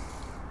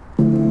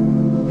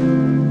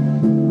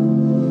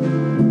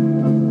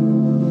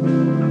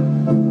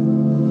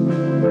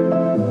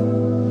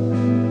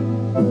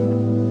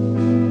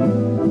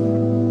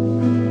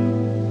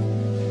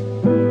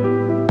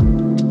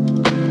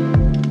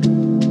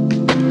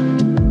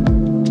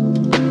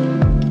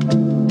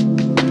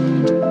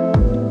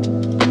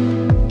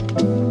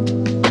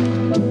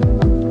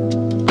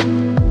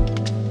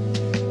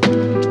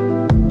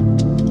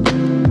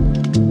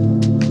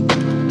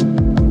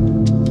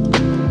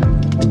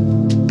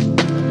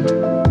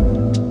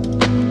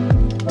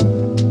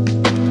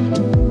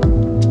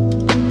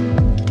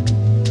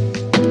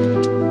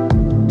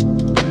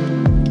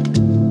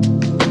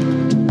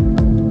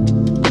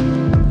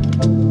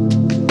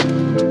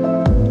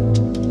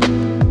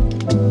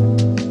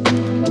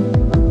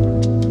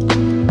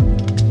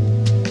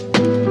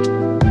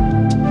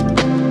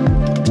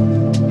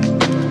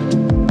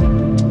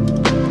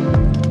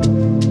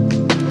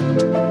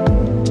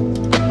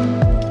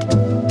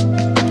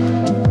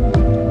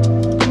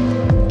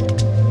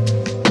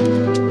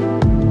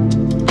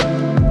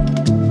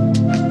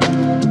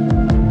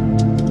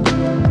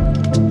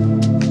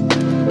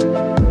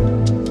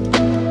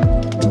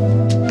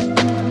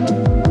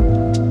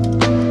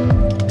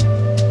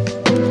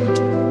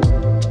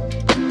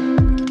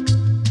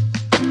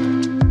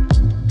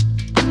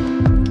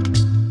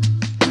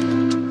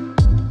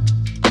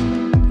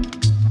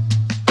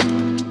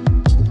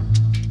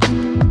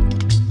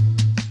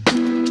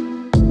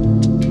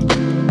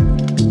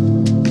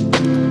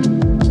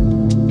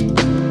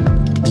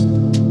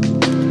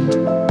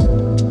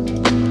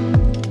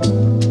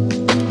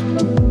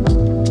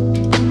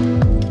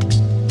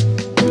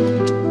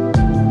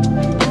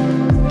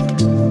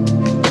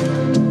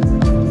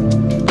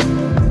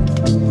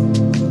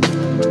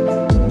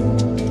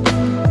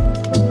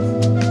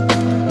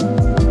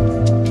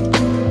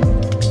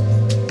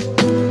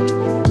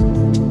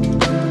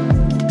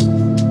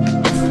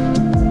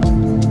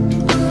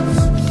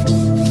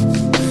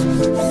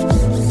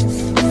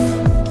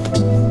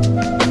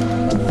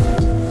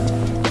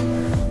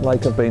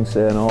 like I've been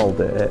saying all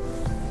day,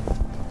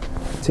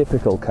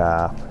 typical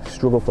carp,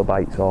 struggle for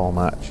bites all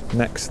match.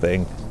 Next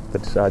thing, they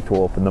decide to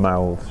open the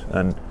mouths,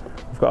 and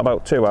we've got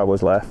about 2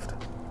 hours left.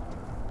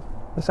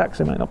 This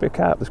actually might not be a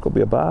carp, this could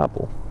be a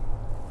barbel.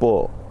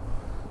 But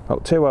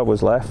about 2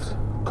 hours left.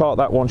 Caught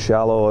that one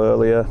shallow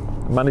earlier,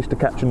 managed to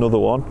catch another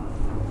one.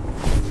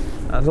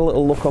 Had a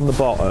little look on the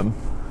bottom,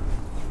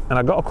 and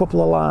I got a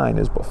couple of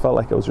liners, but felt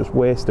like I was just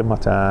wasting my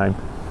time.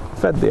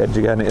 Fed the edge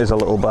again, it is a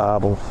little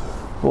barbel,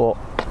 but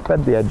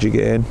fed the edge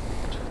again.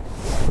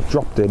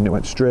 Dropped in, it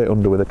went straight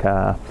under with a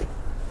carp.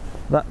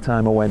 That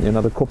time I went in,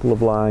 had a couple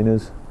of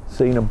liners,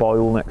 seen a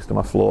boil next to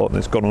my float, and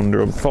it's gone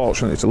under.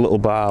 Unfortunately, it's a little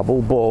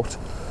barbel, but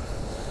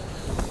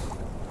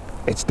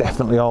it's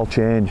definitely all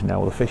changed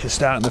now. The fish are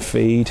starting to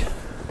feed,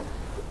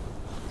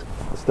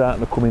 they're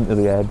starting to come into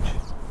the edge,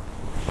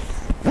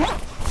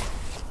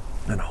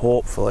 and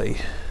hopefully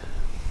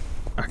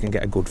I can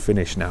get a good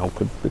finish now,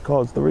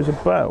 because there is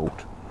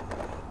about,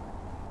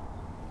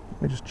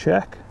 let me just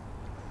check,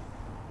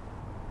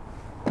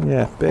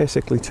 yeah,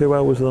 basically 2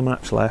 hours of the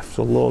match left,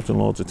 so loads and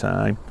loads of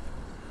time.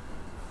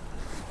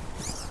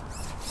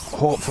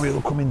 Hopefully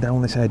they'll come in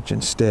down this edge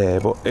and stay,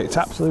 but it's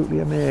absolutely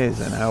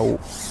amazing how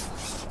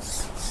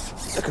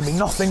there can be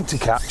nothing to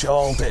catch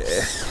all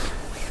day.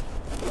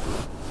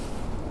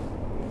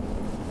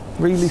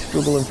 Really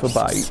struggling for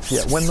bites,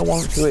 yet when they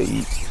want to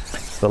eat,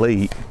 they'll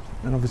eat.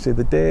 And obviously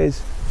the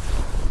days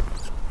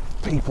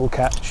people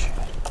catch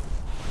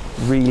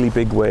really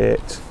big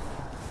weights,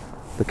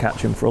 they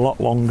catch them for a lot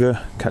longer,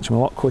 catch them a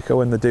lot quicker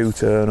when they do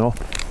turn up.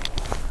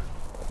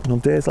 And on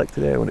days like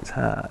today when it's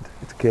hard,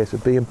 it's a case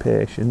of being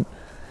patient,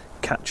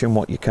 catching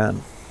what you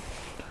can.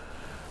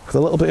 With a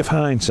little bit of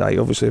hindsight,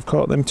 obviously I've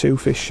caught them 2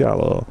 fish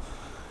shallow.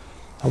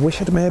 I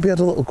wish I'd maybe had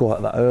a little go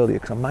at that earlier,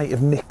 because I might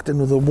have nicked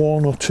another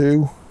 1 or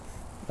 2.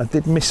 I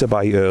did miss a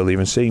bite earlier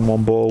and seen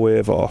one bow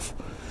wave off.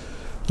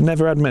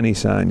 Never had many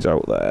signs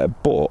out there,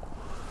 but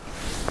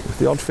with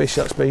the odd fish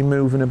that's been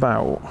moving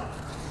about,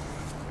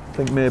 I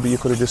think maybe you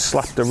could have just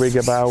slapped a rig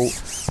about,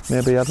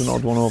 maybe had an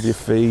odd one over your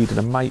feed, and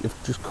I might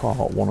have just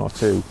caught 1 or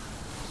 2.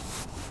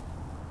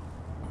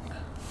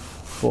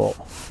 But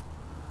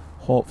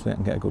hopefully I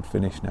can get a good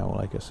finish now,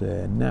 like I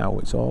say. Now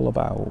it's all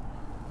about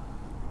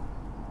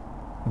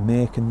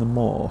making the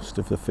most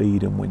of the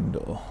feeding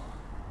window.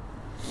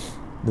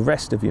 The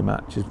rest of your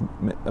match is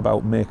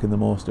about making the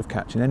most of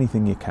catching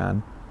anything you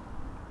can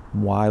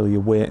while you're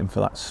waiting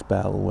for that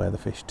spell where the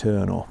fish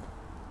turn up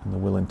and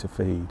they're willing to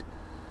feed.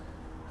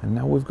 And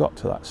now we've got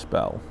to that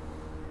spell,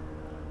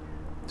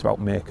 it's about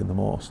making the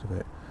most of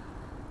it.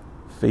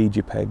 Feed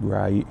your peg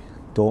right,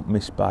 don't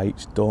miss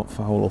bites, don't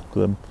foul up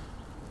them,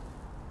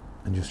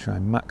 and just try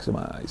and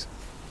maximise.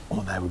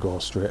 Oh, there we go,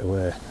 straight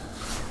away.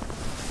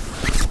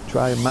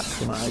 Try and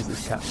maximise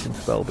this catching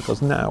spell,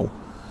 because now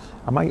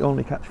I might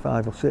only catch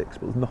 5 or 6,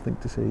 but there's nothing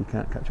to say you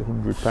can't catch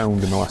 100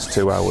 pound in the last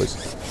 2 hours.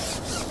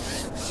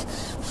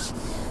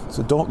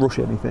 So don't rush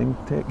anything,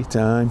 take your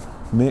time,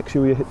 make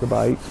sure you hit the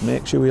bites,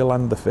 make sure you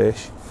land the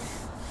fish,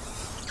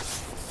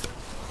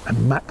 and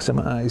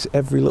maximise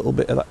every little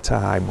bit of that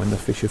time when the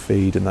fish are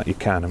feeding that you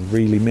can, and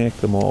really make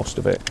the most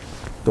of it.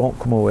 Don't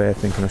come away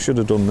thinking I should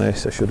have done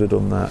this, I should have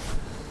done that.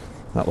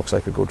 That looks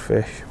like a good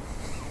fish.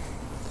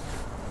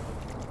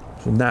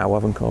 So now,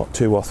 having caught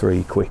 2 or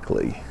 3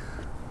 quickly,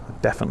 I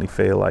definitely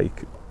feel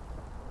like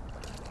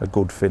a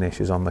good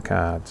finish is on the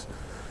cards.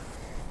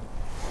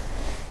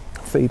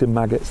 Feeding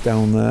maggots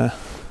down there,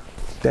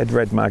 dead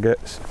red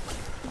maggots.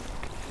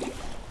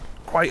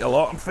 Quite a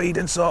lot. I'm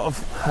feeding sort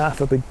of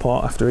half a big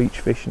pot after each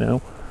fish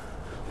now.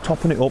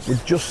 Topping it up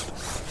with just,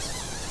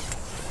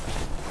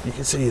 you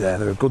can see there,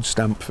 they're a good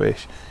stamp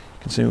fish.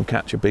 You can see them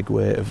catch a big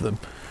weight of them.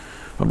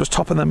 I'm just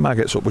topping them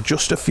maggots up with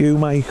just a few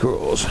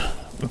micros.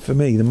 And for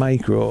me, the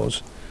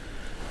micros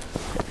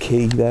are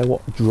key. They're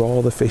what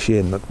draw the fish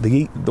in.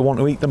 They want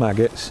to eat the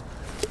maggots.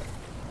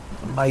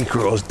 The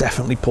micros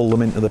definitely pull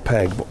them into the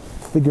peg, but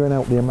figuring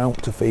out the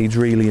amount to feed is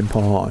really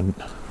important.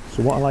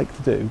 So what I like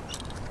to do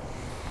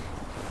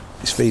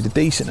is feed a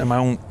decent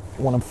amount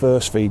when I'm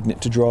first feeding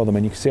it to draw them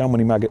in. You can see how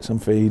many maggots I'm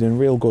feeding,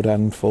 real good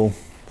handful,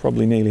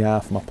 probably nearly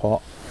half my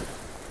pot.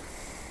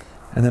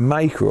 And then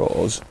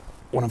micros,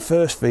 when I'm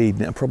first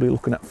feeding it, I'm probably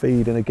looking at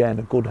feeding again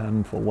a good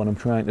handful when I'm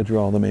trying to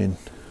draw them in.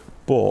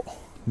 But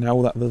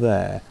now that they're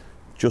there,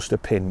 just a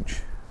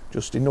pinch,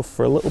 just enough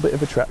for a little bit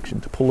of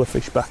attraction to pull the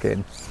fish back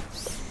in.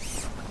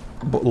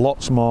 But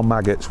lots more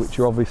maggots, which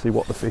are obviously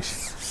what the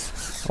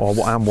fish, or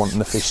what I'm wanting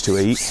the fish to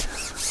eat.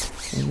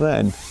 And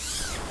then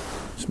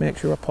just make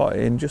sure I pot it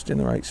in just in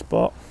the right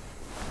spot,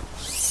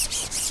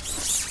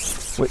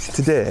 which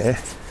today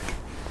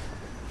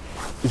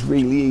is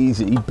really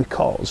easy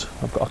because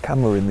I've got a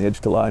camera in the edge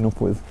to line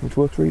up with, which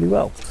works really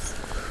well.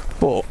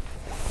 But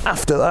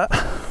after that,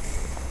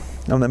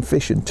 I'm then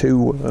fishing 2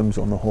 worms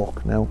on the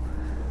hook. Now,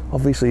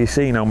 obviously you've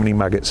seen how many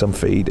maggots I'm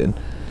feeding,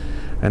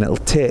 and it'll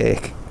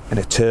take an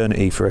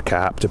eternity for a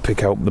carp to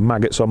pick out the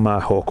maggots on my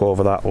hook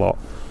over that lot.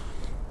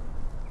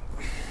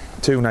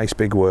 2 nice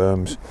big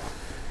worms,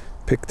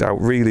 picked out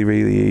really,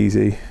 really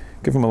easy.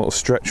 give them a little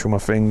stretch with my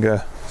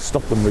finger,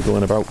 stop them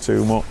wriggling about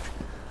too much,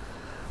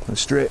 and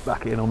straight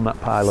back in on that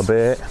pile of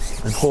bait,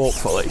 and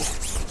hopefully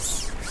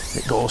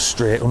it goes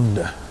straight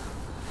under.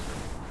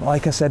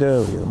 Like I said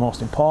earlier, the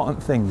most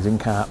important things in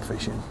carp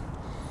fishing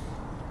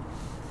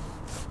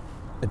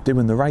are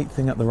doing the right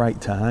thing at the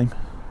right time,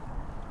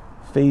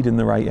 feeding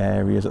the right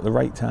areas at the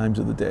right times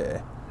of the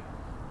day,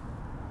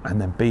 and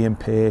then being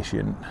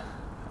patient.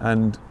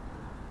 And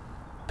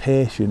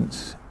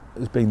patience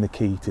has been the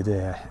key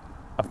today.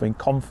 I've been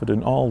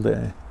confident all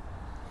day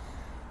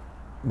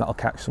that I'll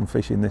catch some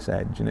fish in this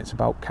edge, and it's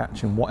about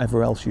catching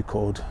whatever else you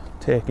could,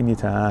 taking your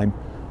time,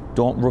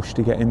 don't rush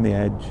to get in the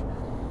edge,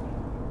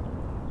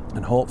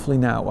 and hopefully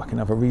now I can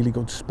have a really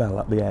good spell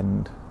at the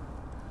end.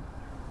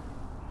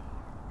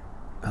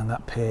 And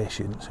that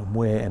patience and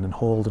waiting and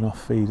holding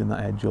off feeding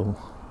that edge will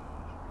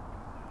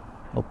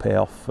pay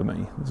off for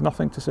me. There's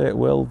nothing to say it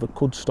will, they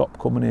could stop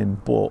coming in,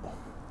 but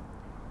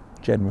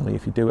generally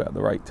if you do it at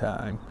the right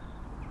time,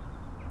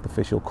 the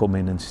fish will come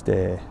in and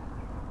stay.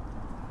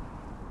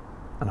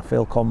 And I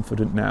feel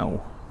confident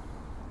now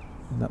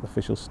that the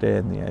fish will stay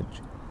in the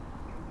edge,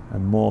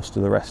 and most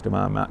of the rest of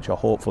my match, or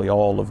hopefully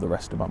all of the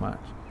rest of my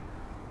match,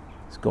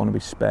 is going to be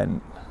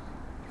spent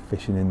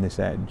fishing in this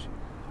edge.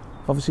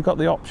 I've obviously got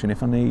the option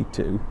if I need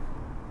to,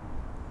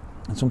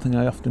 and something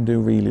I often do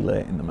really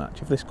late in the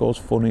match, if this goes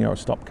funny or I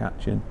stop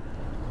catching,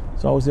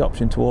 there's always the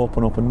option to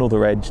open up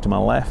another edge to my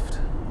left.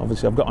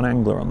 Obviously I've got an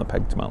angler on the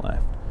peg to my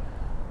left,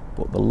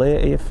 but the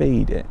later you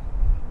feed it,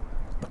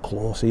 the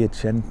closer you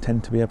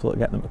tend to be able to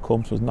get them to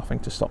come, so there's nothing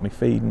to stop me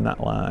feeding that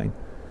line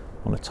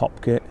on a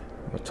top kit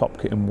or a top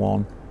kit in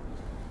one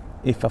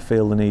if I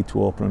feel the need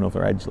to open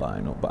another edge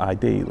line up. But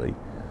ideally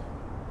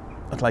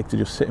I'd like to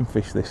just sit and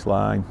fish this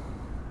line,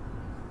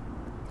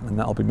 and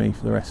that'll be me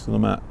for the rest of the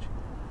match.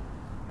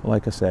 But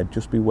like I said,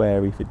 just be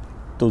wary if it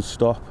does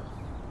stop.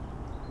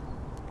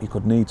 You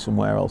could need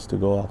somewhere else to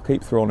go. I'll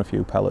keep throwing a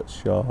few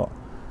pellets short.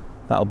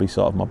 That'll be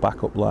sort of my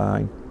backup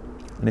line.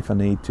 And if I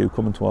need to,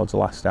 coming towards the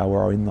last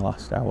hour or in the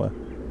last hour,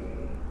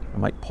 I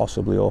might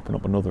possibly open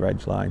up another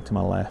edge line to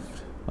my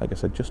left. Like I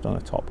said, just on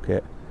a top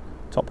kit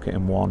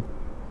in one.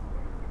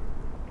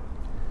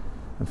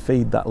 And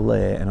feed that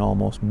late and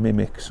almost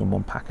mimic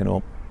someone packing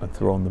up and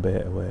throwing the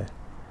bait away.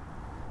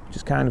 Which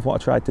is kind of what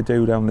I tried to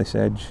do down this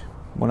edge.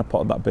 When I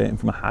put that bait in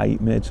from a height,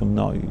 it made some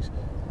noise.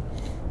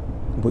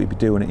 But you'd be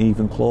doing it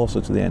even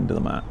closer to the end of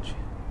the match,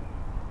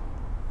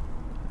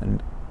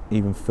 and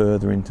even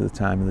further into the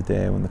time of the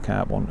day when the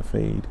carp want to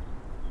feed.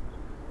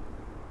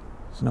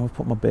 So now I've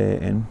put my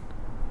bait in.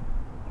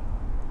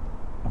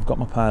 I've got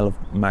my pile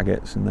of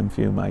maggots and them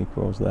few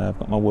micros there. I've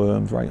got my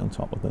worms right on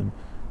top of them,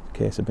 in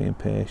case of being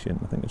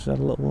patient. I think I just had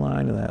a little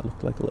liner there, it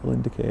looked like a little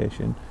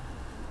indication.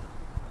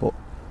 But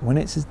when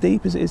it's as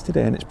deep as it is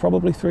today, and it's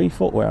probably 3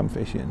 foot where I'm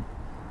fishing,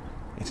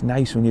 it's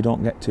nice when you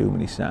don't get too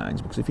many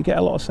signs, because if you get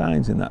a lot of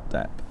signs in that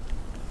depth,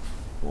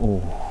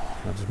 oh,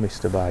 I just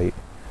missed a bite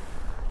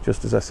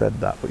just as I said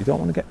that. But you don't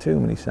want to get too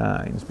many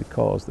signs,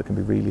 because they can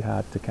be really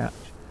hard to catch.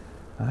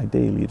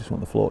 Ideally you just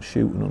want the float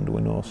shooting under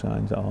with no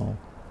signs at all.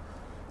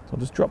 So I'll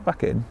just drop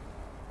back in.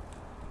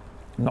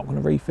 I'm not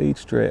going to refeed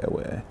straight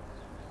away.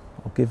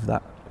 I'll give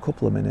that a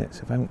couple of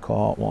minutes. If I haven't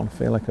caught one, I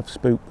feel like I've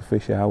spooked the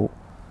fish out,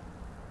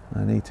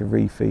 I need to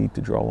refeed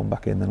to draw one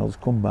back in, then I'll just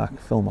come back,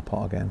 fill my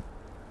pot again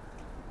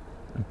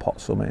and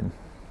pot some in.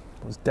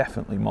 There's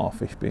definitely more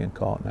fish being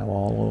caught now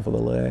all over the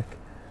lake.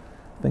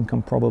 I think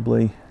I'm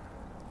probably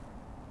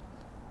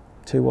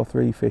 2 or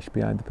 3 fish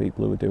behind the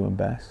people who are doing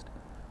best.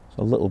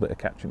 So a little bit of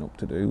catching up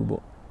to do,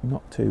 but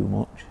not too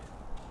much.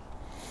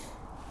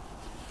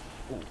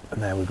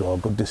 And there we go, a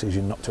good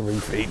decision not to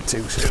refeed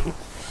too soon.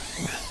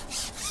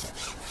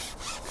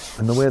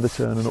 And the way they're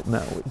turning up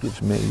now, it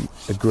gives me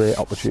a great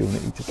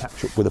opportunity to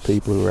catch up with the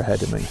people who are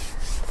ahead of me.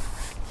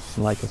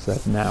 And like I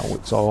said, now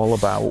it's all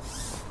about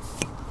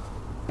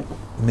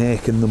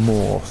making the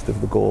most of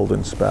the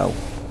golden spell.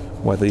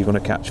 Whether you're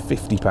going to catch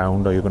 50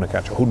 pound or you're going to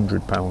catch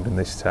 100 pound in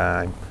this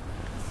time,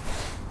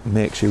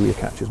 make sure you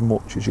catch as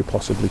much as you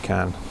possibly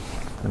can.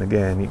 And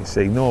again, you can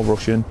see no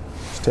rushing,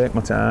 just take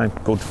my time.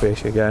 Good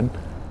fish again,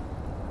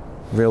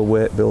 real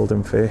weight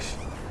building fish.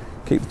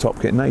 Keep the top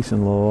kit nice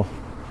and low,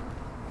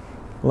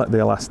 let the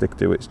elastic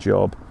do its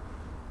job,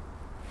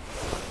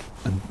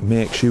 and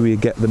make sure you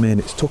get them in.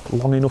 It's took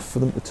long enough for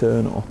them to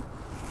turn up.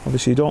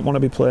 Obviously you don't want to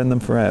be playing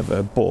them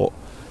forever, but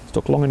it's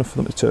took long enough for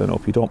them to turn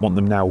up. You don't want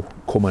them now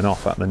coming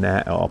off at the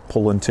net or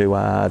pulling too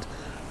hard,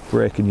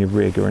 breaking your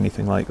rig or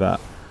anything like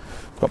that.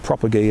 I've got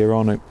proper gear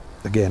on it.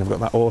 Again, I've got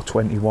that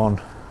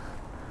 021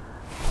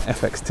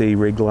 FXT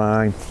rig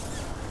line.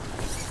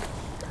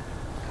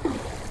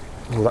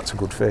 Oh, that's a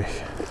good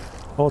fish.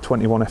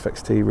 021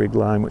 FXT rig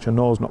line, which I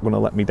know is not going to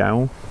let me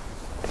down.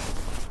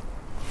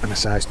 And a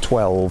size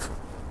 12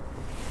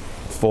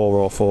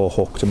 404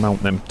 hook to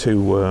mount them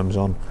 2 worms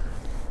on.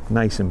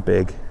 Nice and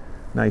big,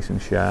 nice and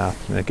sharp,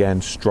 and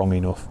again strong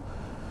enough.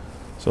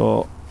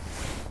 So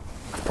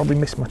I've probably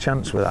missed my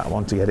chance with that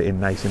one to get it in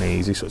nice and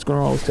easy, so it's going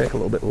to always take a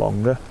little bit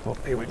longer. But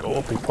here we go,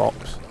 up he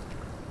pops.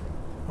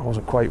 I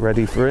wasn't quite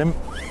ready for him.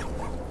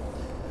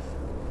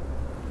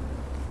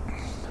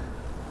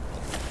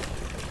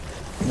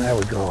 There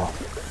we go.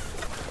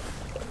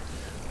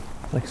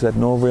 Like I said,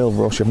 no real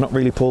rush. I've not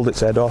really pulled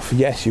its head off.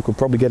 Yes, you could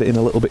probably get it in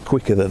a little bit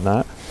quicker than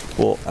that,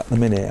 but at the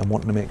minute I'm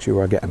wanting to make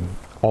sure I get them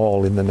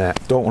all in the net.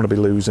 Don't want to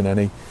be losing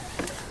any.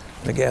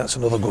 And again, that's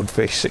another good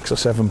fish, 6 or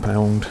 7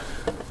 pound.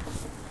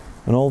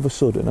 And all of a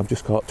sudden I've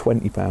just caught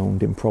 20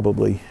 pound in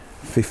probably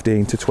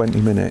 15 to 20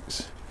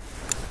 minutes.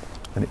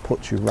 And it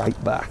puts you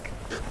right back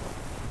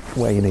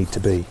where you need to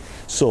be.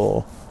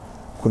 So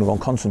I'm going to go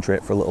and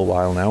concentrate for a little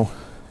while now,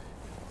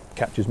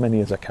 catch as many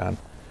as I can.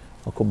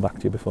 I'll come back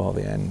to you before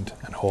the end,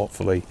 and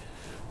hopefully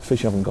the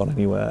fish haven't gone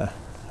anywhere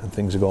and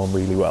things are going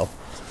really well.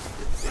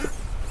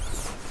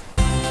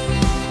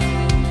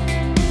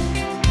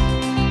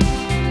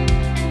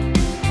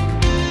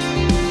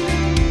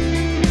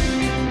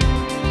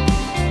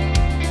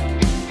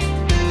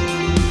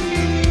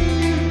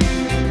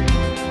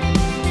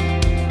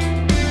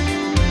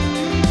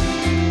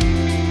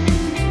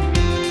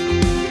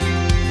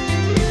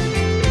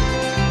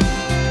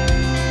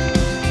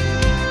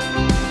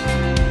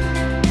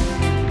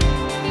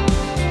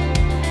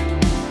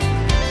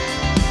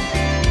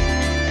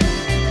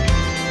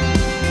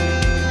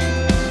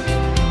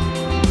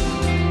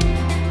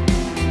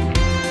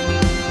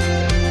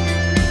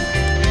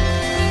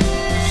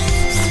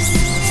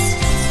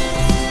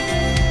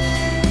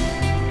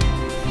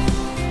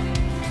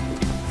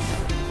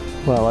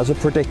 Well, as I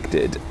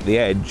predicted, the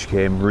edge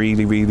came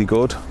really, really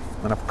good,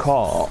 and I've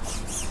caught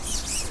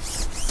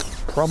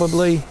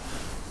probably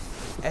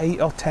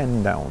 8 or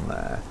 10 down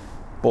there,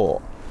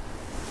 but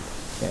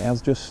it has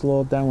just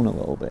slowed down a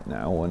little bit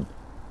now, and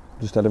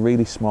just had a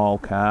really small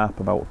carp,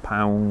 about a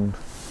pound.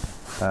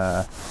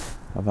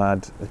 I've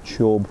had a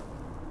chub,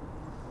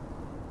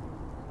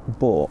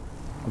 but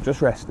I've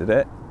just rested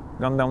it,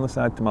 gone down the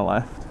side to my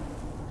left,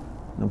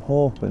 and I'm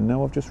hoping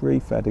now I've just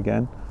refed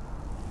again.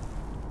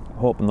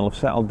 Hoping they'll have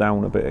settled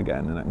down a bit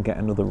again and I can get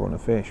another run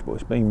of fish, but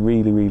it's been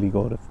really, really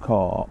good. I've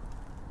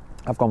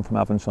gone from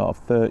having sort of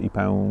 30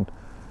 pound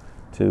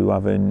to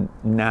having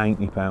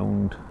 90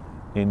 pound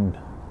in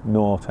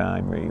no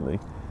time, really.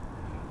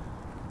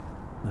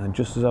 And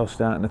just as I was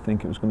starting to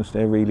think it was going to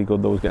stay really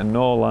good, I was getting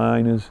no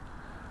liners,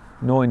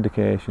 no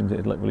indications.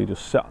 It'd literally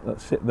just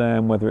sit there,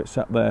 and whether it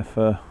sat there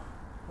for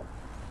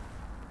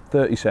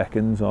 30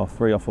 seconds or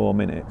 3 or 4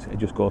 minutes, it'd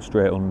just go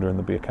straight under and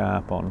there'd be a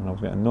carp on, and I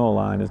was getting no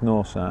liners,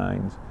 no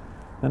signs.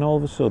 Then all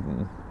of a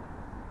sudden,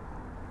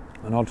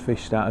 an odd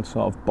fish started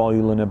sort of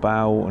boiling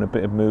about and a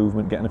bit of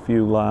movement, getting a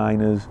few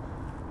liners,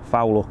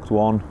 foul hooked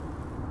one.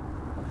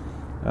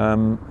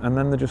 And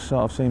then they just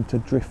sort of seemed to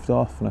drift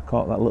off, and I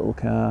caught that little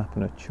carp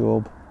and a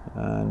chub,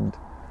 and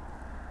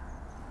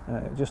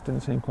it just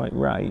didn't seem quite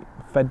right.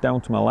 Fed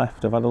down to my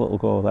left, I've had a little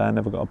go there,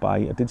 never got a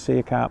bite. I did see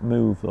a carp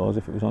move though, as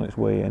if it was on its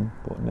way in,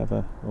 but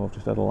never. I've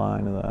just had a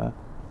liner there.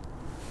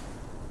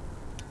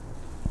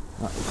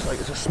 That looks like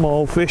it's a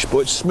small fish, but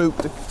it's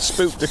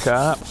spooked a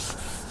carp,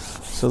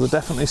 so they're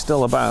definitely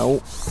still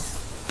about.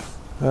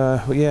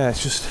 But yeah,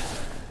 it's just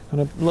kind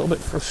of a little bit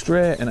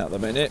frustrating at the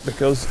minute,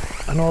 because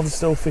I know there's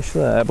still fish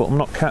there, but I'm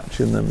not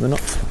catching them.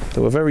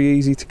 They were very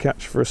easy to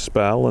catch for a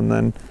spell, and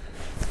then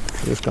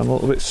they've just gone a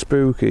little bit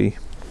spooky.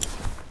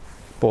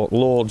 But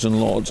loads and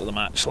loads of the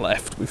match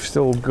left. We've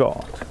still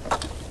got,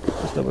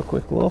 just have a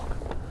quick look.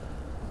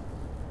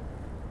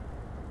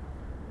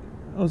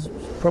 There's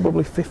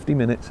probably 50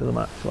 minutes of the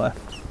match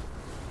left,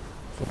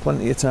 so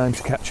plenty of time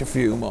to catch a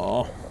few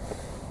more.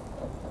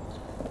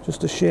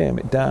 Just a shame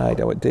it died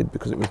how it did,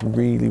 because it was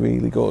really,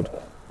 really good.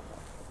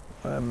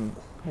 A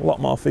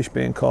lot more fish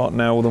being caught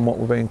now than what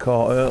were being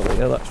caught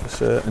earlier, that's for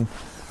certain.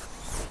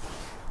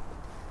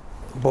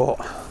 But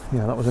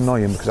yeah, that was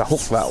annoying, because I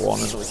hooked that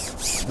one and there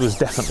was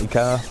definitely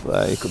carp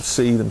there. You could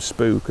see them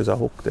spook as I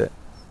hooked it.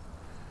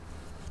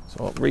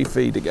 So I'll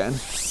refeed again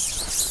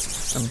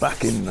and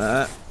back in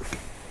there.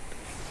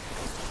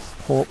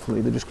 Hopefully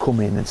they just come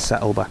in and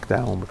settle back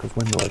down, because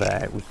when they were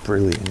there it was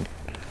brilliant.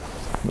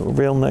 They were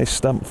real nice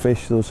stamp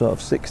fish. They were sort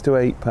of 6 to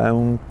 8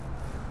 pound.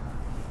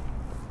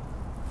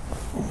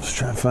 Let's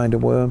try and find a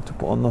worm to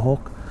put on the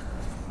hook.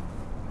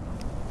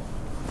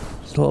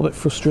 It's a little bit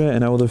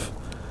frustrating how they've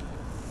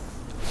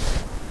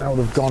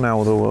gone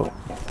how they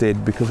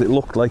did, because it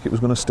looked like it was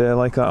going to stay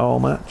like that all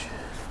match.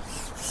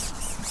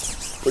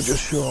 But it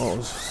just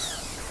shows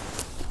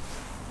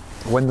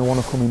when they want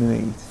to come in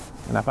and eat.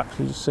 And I've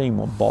actually just seen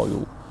one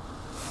boil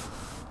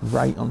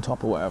right on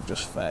top of where I've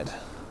just fed.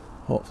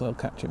 Hopefully I'll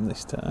catch him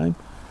this time.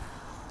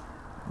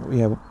 But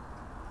yeah,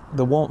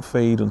 they won't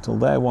feed until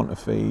they want to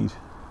feed.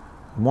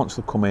 And once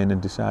they come in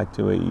and decide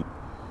to eat,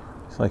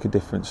 it's like a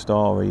different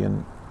story,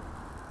 and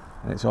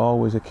it's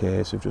always a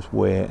case of just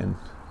waiting.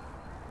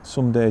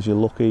 Some days you're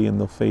lucky and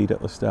they'll feed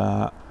at the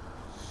start.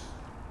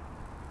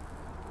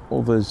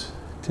 Others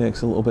it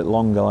takes a little bit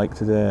longer, like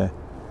today.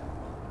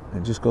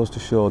 It just goes to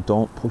show,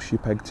 don't push your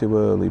peg too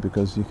early,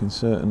 because you can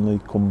certainly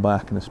come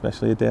back, and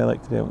especially a day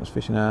like today when I was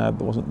fishing hard,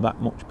 there wasn't that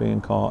much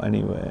being caught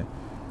anyway.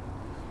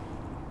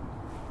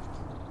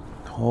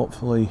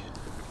 Hopefully,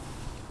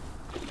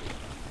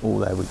 oh,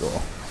 there we go.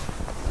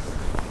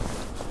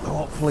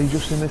 Hopefully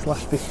just in this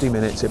last 50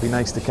 minutes it'd be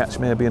nice to catch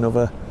maybe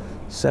another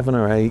 7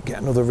 or 8,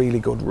 get another really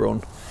good run.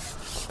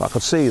 But I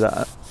could see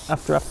that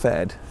after I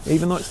fed,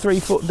 even though it's 3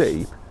 foot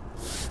deep,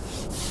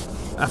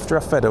 after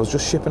I fed I was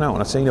just shipping out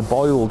and I seen a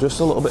boil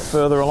just a little bit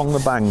further along the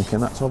bank,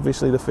 and that's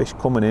obviously the fish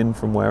coming in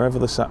from wherever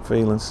they're sat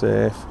feeling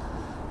safe.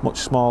 Much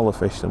smaller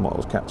fish than what I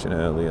was catching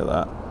earlier,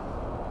 that.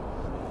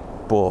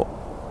 But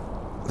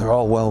they're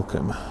all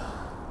welcome.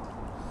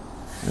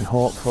 And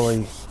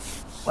hopefully,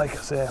 like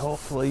I say,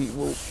 hopefully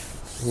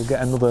we'll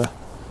get another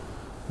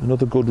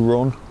good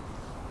run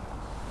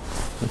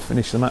and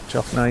finish the match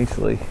off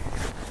nicely.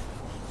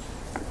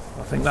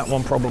 I think that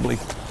one probably,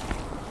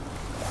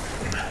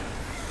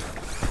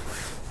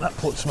 that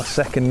puts my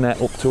second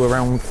net up to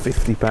around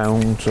 50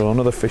 pounds, so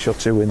another fish or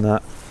two in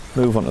that,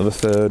 move on to the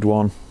third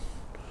one,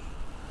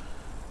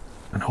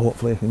 and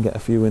hopefully I can get a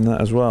few in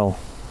that as well.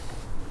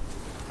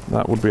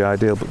 That would be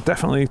ideal, but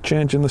definitely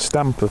changing the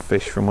stamp of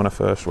fish from when I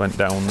first went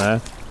down there.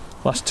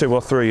 Last 2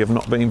 or 3 have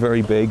not been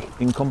very big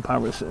in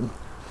comparison.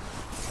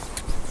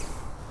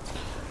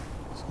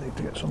 Just need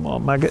to get some more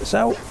maggots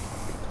out.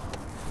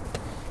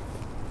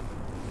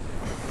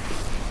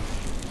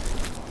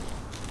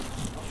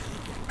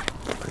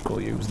 I think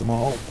I'll use them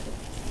all.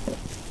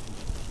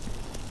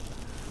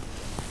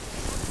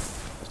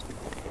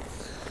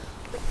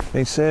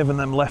 Been saving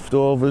them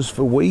leftovers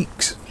for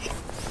weeks,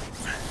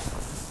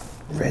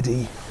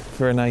 ready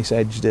for a nice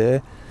edge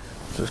day.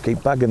 Just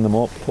keep bagging them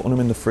up, putting them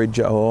in the fridge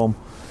at home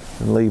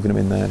and leaving them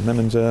in there.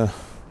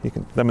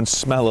 Them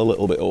smell a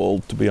little bit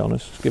old, to be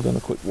honest. Just give them a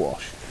quick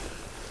wash.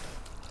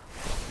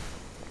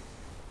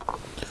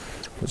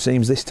 It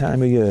seems this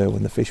time of year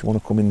when the fish want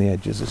to come in the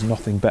edges, there's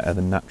nothing better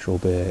than natural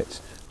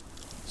baits.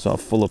 Sort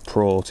of full of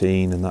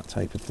protein and that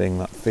type of thing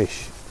that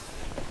fish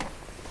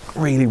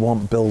really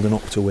want building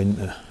up to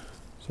winter.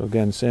 So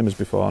again, same as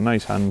before, a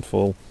nice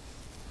handful,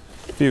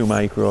 a few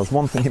micros.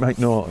 One thing you might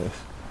notice,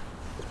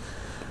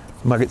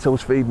 the maggots I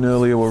was feeding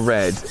earlier were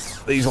red,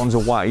 these ones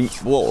are white,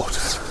 but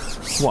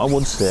what I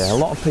would say, a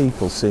lot of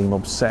people seem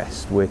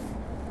obsessed with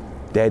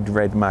dead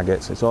red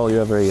maggots. It's all you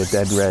ever hear,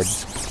 dead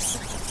reds.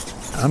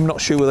 I'm not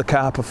sure the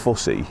carp are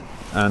fussy,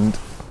 and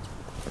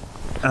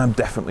I'm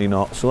definitely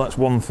not. So that's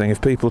one thing,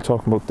 if people are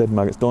talking about dead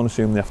maggots, don't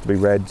assume they have to be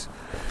reds.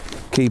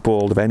 Keep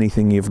hold of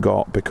anything you've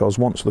got, because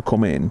once they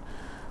come in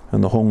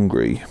and they're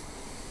hungry,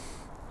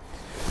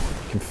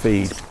 you can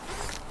feed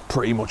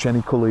pretty much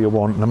any colour you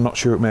want, and I'm not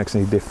sure it makes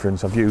any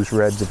difference. I've used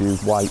reds, I've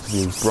used whites, I've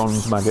used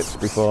bronze maggots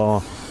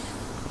before,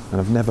 and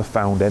I've never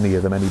found any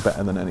of them any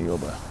better than any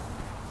other.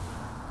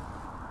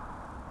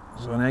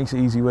 So a nice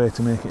easy way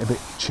to make it a bit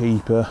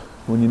cheaper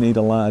when you need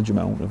a large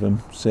amount of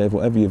them, save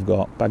whatever you've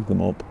got, bag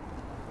them up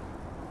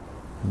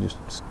and just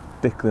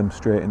stick them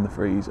straight in the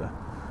freezer.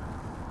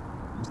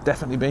 It's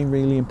definitely been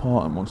really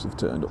important once they've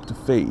turned up to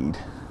feed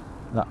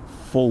that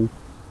full,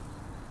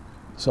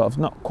 sort of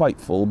not quite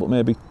full, but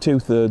maybe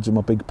 2/3 of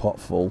my big pot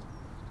full.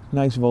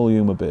 Nice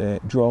volume of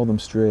bait, draw them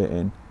straight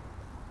in.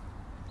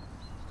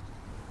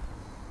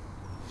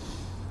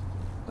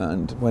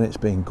 And when it's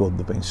been good,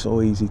 they've been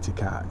so easy to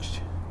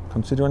catch.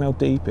 Considering how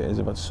deep it is,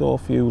 I've had so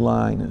few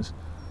liners.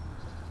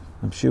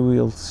 I'm sure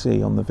you'll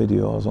see on the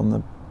videos,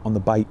 on the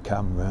bike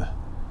camera,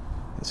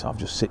 it sort of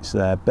just sits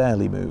there,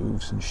 barely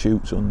moves and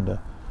shoots under.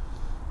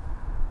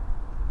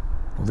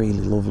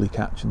 Really lovely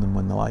catching them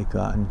when they're like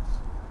that, and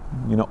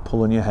you're not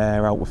pulling your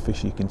hair out with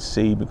fish you can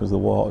see because the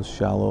water's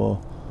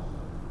shallow.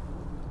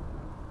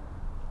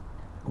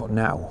 But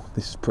now,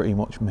 this is pretty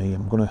much me.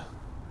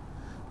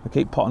 I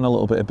keep potting a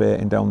little bit of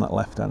baiting down that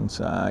left hand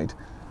side.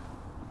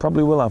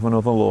 Probably will have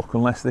another look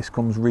unless this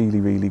comes really,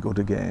 really good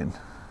again.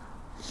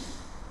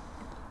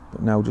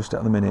 But now just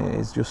at the minute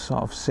it's just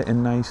sort of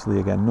sitting nicely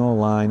again, no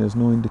liners,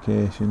 no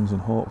indications, and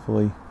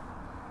hopefully,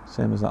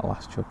 same as that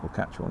last chuck, we'll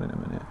catch one in a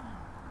minute.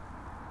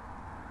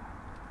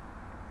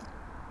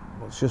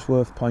 But it's just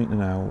worth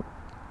pointing out,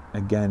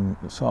 again,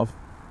 sort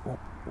of,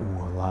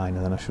 a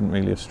liner, then I shouldn't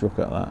really have struck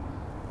at that.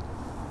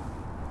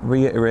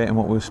 Reiterating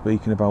what we were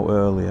speaking about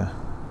earlier,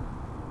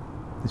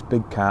 this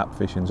big carp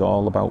fishing is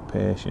all about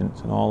patience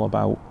and all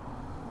about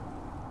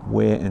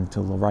waiting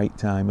till the right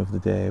time of the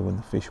day when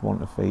the fish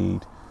want to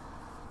feed.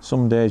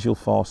 Some days you'll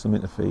force them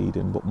into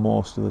feeding, but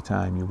most of the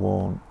time you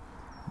won't.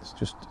 It's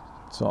just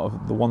sort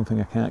of the one thing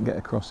I can't get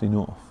across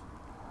enough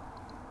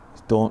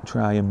is don't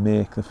try and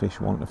make the fish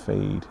want to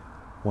feed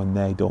when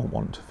they don't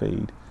want to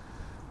feed.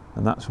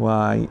 And that's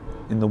why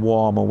in the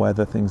warmer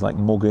weather things like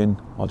mugging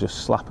or just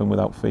slapping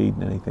without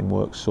feeding anything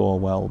works so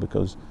well,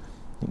 because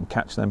you can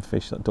catch them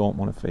fish that don't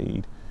want to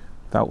feed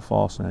without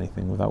forcing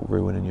anything, without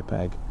ruining your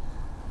peg,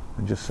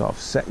 and just sort of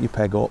set your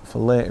peg up for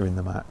later in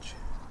the match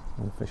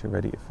when the fish are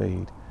ready to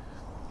feed.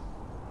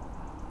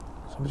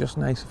 So it'd be just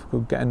nice if we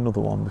could get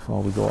another one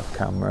before we go off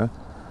camera.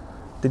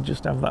 Did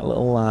just have that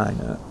little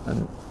liner,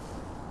 and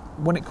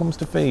when it comes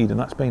to feed, and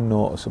that's been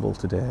noticeable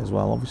today as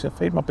well, obviously I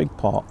feed my big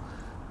pot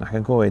and I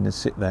can go in and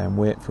sit there and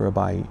wait for a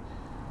bite.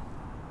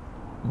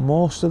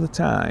 Most of the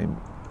time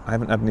I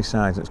haven't had any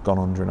signs that's gone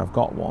under and I've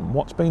got one.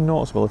 What's been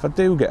noticeable, if I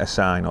do get a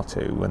sign or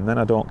two and then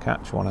I don't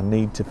catch one, I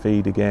need to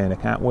feed again. I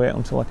can't wait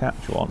until I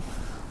catch one.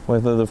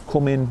 Whether they've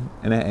come in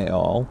and ate it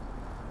all,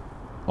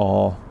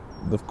 or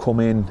they've come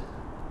in,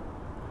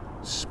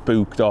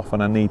 spooked off,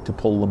 and I need to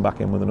pull them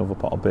back in with another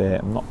pot of bait.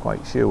 I'm not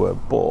quite sure,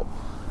 but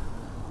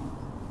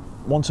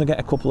once I get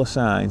a couple of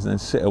signs and then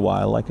sit a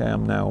while like I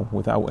am now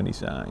without any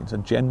signs, I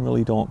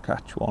generally don't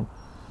catch one.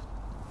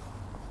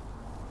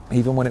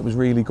 Even when it was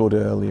really good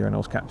earlier and I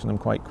was catching them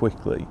quite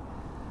quickly,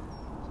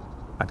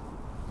 I'd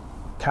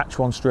catch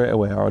one straight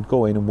away, or I'd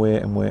go in and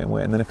wait and wait and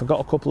wait, and then if I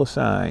got a couple of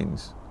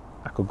signs,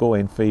 I could go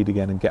in, feed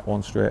again, and get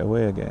one straight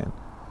away again.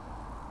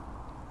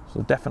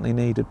 So definitely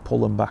needed pull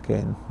them back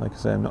in. Like I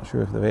say, I'm not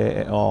sure if they've ate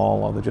it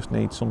all or they just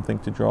need something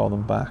to draw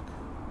them back.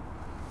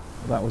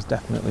 But that was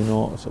definitely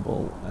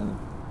noticeable.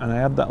 And I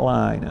had that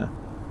liner,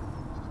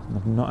 and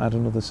I've not had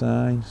another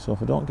sign. So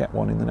if I don't get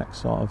one in the next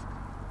sort of,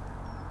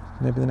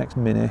 maybe the next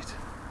minute,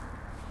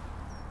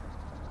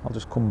 I'll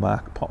just come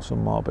back, pot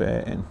some more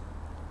bait in.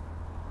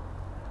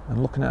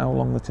 And looking at how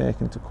long they're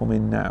taking to come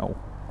in now,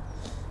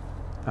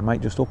 I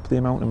might just up the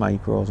amount of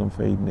micros I'm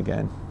feeding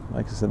again.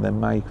 Like I said, them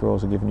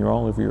micros are giving you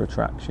all of your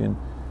attraction,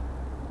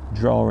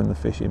 drawing the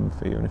fish in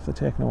for you, and if they're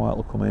taking a while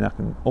to come in, I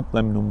can up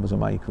them numbers of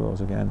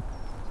micros again,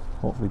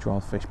 hopefully draw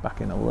the fish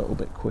back in a little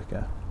bit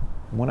quicker.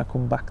 And when I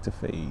come back to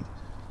feed,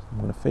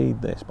 I'm going to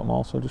feed this, but I'm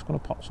also just going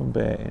to pop some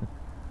bait in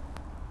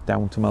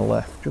down to my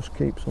left, just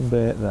keep some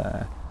bait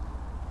there,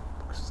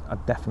 because I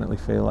definitely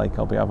feel like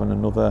I'll be having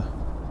another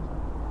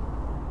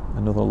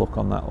look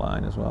on that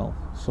line as well.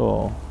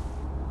 So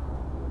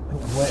I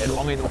think I've waited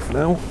long enough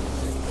now.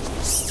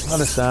 I've had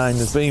a sign,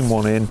 there's been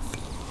one in,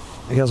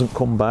 he hasn't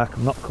come back,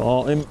 I've not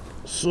caught him,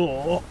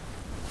 so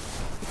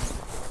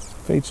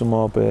feed some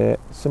more bait,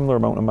 similar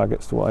amount of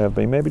maggots to what I have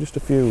been, maybe just a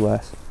few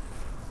less,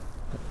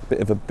 a bit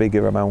of a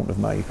bigger amount of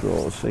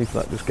micros, see if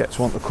that just gets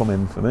one to come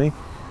in for me.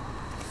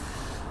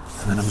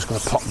 And then I'm just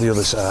going to pop the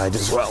other side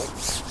as well.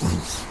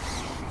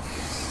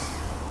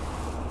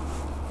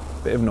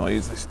 Bit of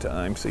noise this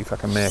time, see if I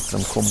can make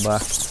them come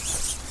back.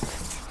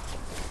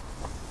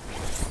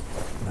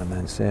 And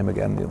then same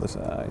again the other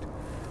side.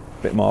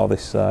 Bit more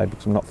this side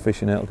because I'm not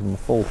fishing it, I'll give them a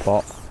full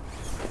pot.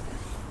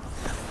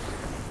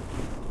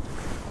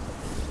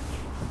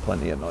 And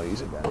plenty of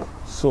noise again.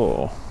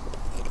 So,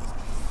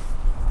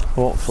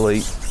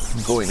 hopefully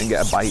go in and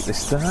get a bite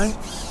this time.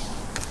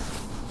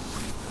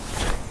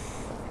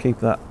 Keep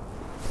that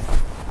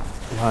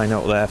line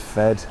out there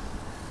fed.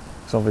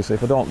 So obviously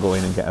if I don't go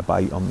in and get a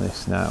bite on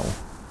this now,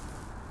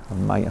 I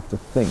might have to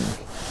think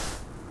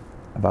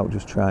about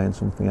just trying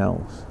something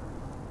else.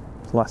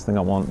 It's the last thing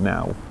I want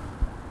now,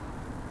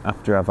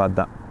 after I've had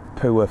that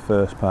poor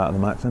first part of the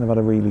match and I've had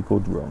a really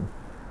good run,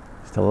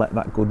 is to let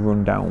that good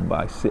run down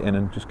by sitting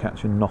and just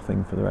catching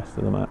nothing for the rest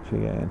of the match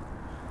again.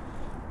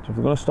 So if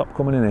we're going to stop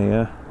coming in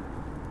here,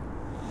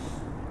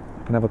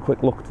 I can have a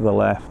quick look to the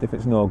left. If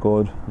it's no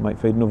good, I might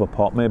feed another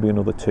pot, maybe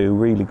another two,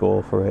 really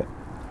go for it,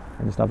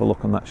 and just have a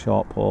look on that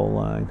short pole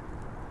line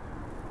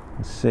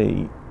and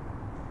see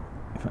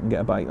if I can get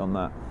a bite on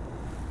that.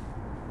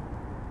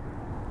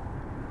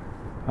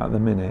 At the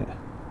minute,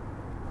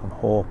 I'm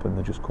hoping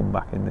they just come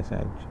back in this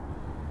edge,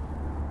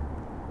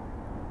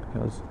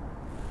 because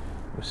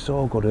it was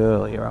so good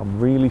earlier. I'm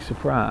really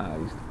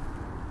surprised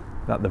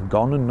that they've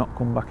gone and not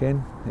come back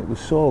in. It was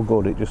so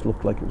good, it just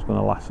looked like it was going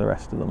to last the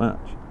rest of the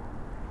match.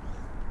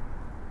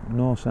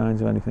 No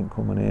signs of anything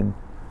coming in.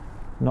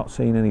 Not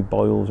seen any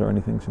boils or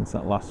anything since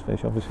that last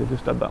fish. Obviously I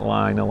just had that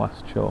liner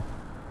last show.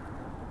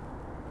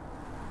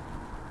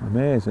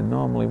 Amazing,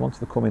 normally once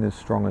they come in as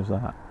strong as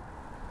that,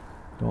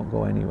 don't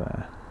go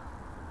anywhere.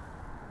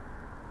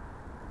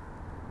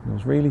 And I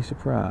was really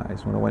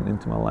surprised when I went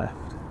into my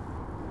left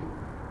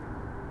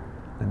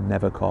and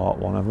never caught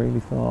one. I really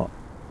thought,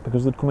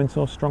 because they'd come in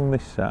so strong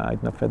this side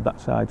and I fed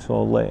that side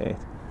so late,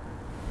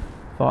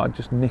 I thought I'd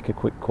just nick a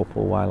quick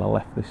couple while I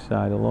left this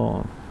side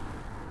alone.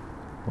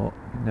 But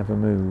it never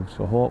moved,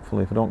 so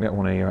hopefully if I don't get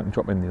one here I can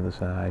drop in the other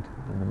side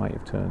and they might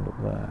have turned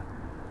up there.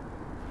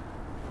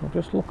 I'm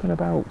just looking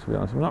about, to be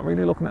honest. I'm not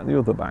really looking at the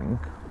other bank,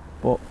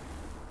 but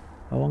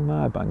along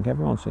my bank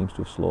everyone seems to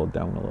have slowed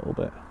down a little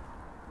bit.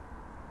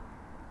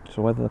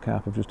 So whether the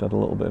carp have just had a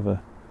little bit of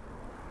a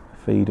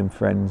feed and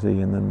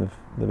frenzy and then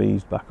they've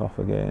eased back off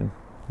again,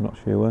 I'm not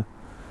sure.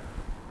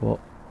 But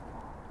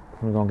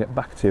I'm going to get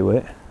back to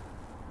it,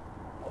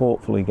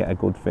 hopefully get a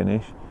good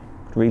finish,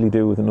 could really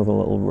do with another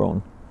little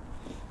run.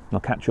 And I'll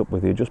catch up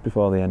with you just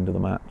before the end of the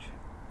match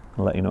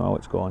and let you know how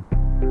it's going.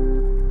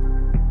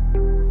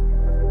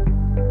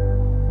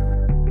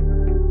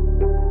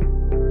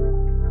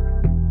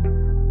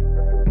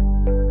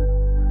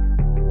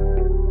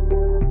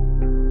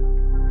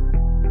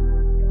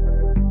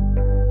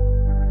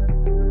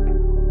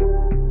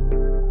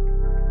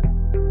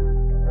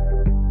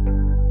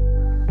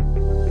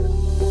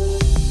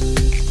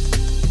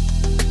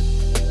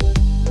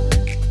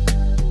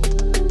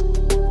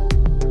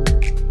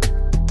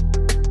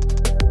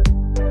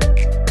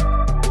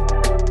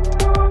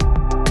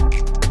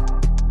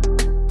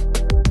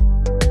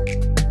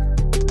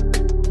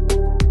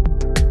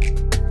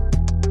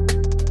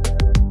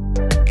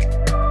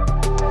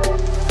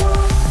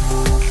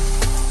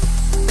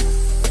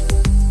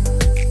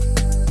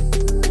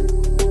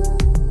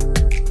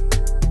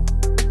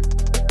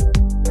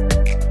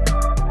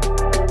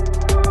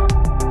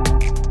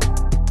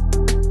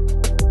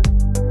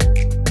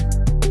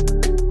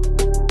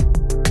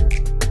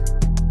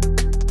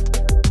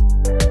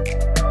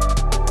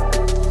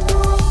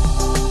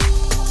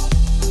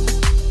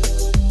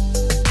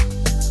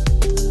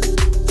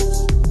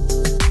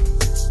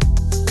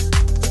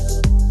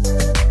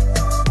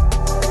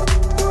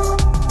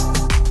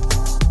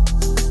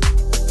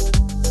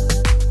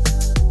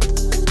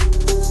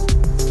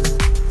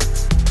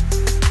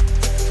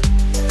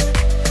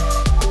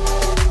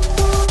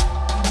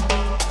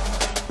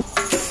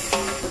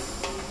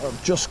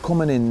 just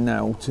coming in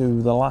now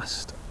to the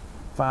last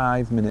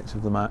 5 minutes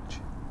of the match,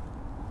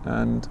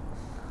 and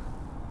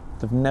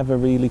they've never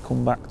really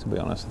come back, to be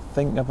honest. I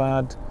think I've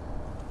had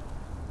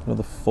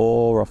another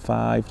 4 or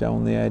 5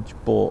 down the edge,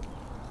 but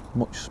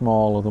much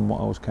smaller than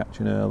what I was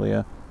catching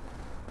earlier.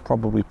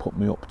 Probably put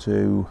me up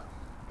to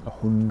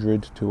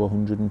 100 to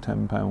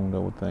 110 pound, I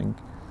would think.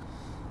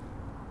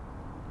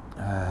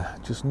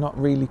 Just not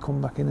really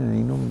come back in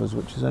any numbers,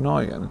 which is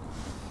annoying.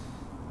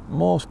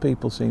 Most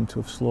people seem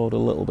to have slowed a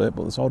little bit,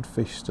 but there's odd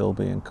fish still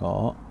being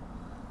caught.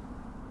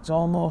 It's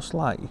almost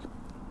like,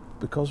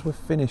 because we're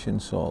finishing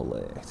so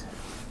late,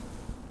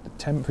 the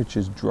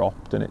temperature's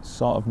dropped and it's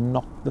sort of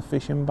knocked the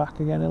fishing back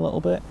again a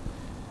little bit.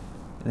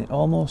 And it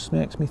almost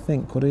makes me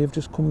think, could he have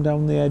just come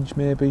down the edge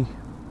maybe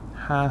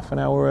half an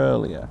hour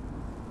earlier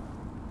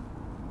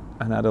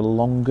and had a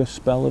longer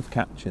spell of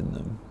catching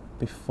them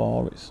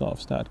before it sort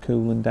of started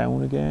cooling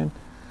down again?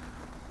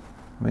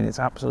 I mean, it's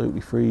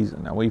absolutely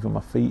freezing now. Even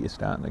my feet are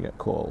starting to get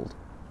cold.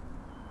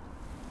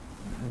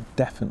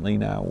 Definitely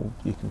now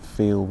you can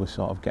feel we're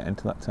sort of getting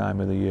to that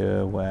time of the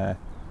year where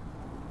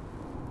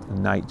the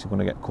nights are going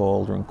to get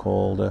colder and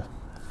colder,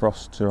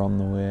 frosts are on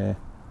the way,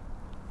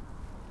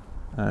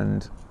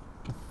 and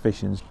the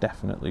fishing's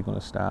definitely going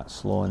to start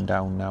slowing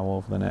down now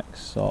over the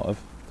next sort of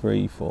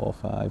 3, 4,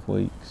 5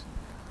 weeks.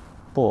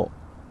 But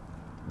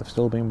they've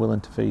still been willing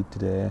to feed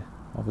today.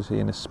 Obviously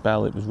in a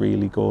spell it was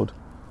really good.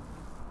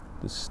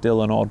 There's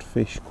still an odd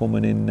fish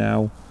coming in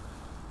now.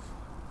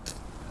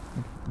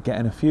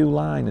 Getting a few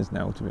liners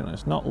now, to be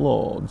honest. Not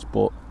loads,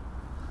 but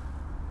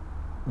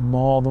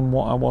more than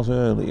what I was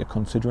earlier,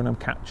 considering I'm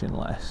catching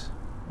less,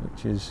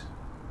 which is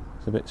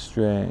it's a bit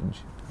strange.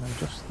 I'm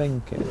just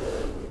thinking,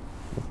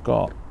 we've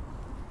got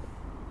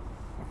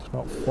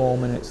about 4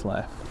 minutes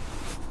left.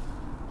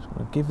 So I'm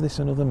going to give this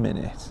another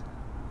minute.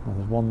 Well,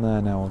 there's one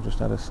there now, I've just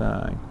had a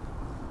sign.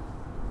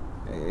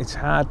 It's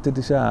hard to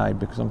decide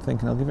because I'm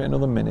thinking I'll give it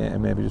another minute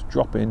and maybe just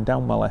drop in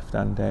down my left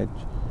hand edge.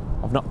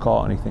 I've not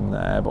caught anything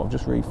there, but I've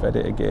just refed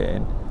it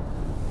again.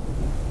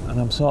 And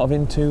I'm sort of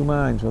in two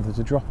minds whether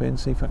to drop in,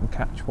 see if I can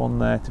catch one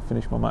there to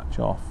finish my match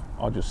off,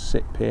 or just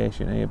sit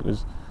patient here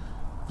because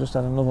I've just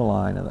had another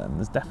line of them.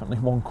 There's definitely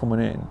one coming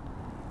in.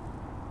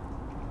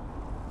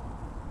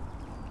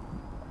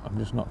 I'm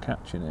just not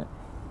catching it.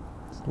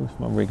 Let's lift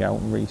my rig out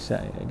and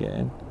reset it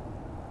again.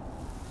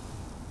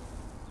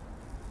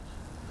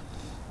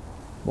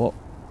 But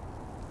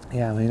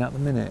yeah, I mean, at the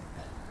minute,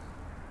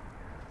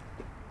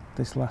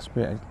 this last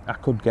bit, I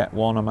could get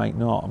one, I might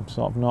not. I'm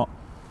sort of not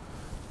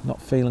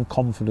feeling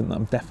confident that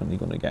I'm definitely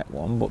going to get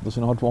one, but there's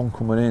an odd one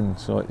coming in,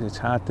 so it's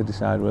hard to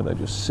decide whether I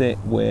just sit,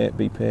 wait,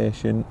 be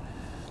patient.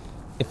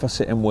 If I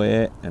sit and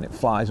wait and it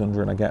flies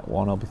under and I get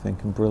one, I'll be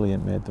thinking,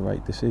 brilliant, made the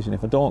right decision.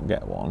 If I don't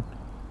get one,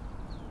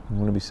 I'm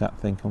going to be sat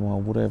thinking, well,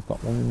 would I have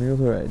got one on the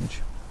other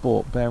edge?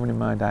 But bearing in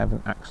mind I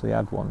haven't actually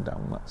had one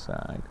down that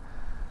side,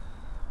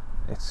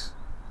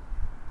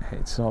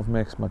 it sort of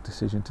makes my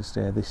decision to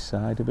stay this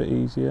side a bit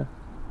easier.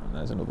 And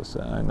there's another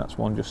sign. That's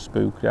one just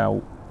spooked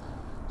out,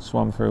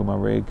 swam through my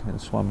rig and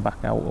swam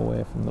back out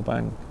away from the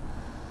bank.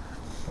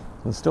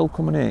 They're still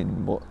coming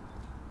in, but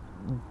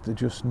they're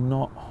just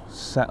not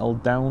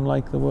settled down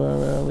like they were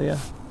earlier.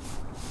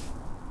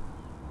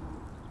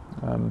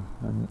 And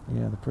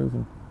yeah, they're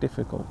proving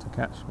difficult to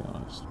catch, to be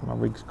honest. My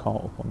rig's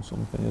caught up on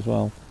something as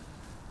well.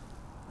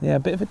 Yeah, a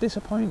bit of a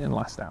disappointing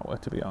last hour,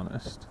 to be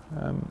honest.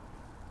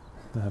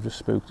 I've just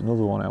spooked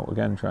another one out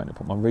again trying to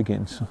put my rig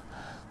in, so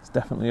there's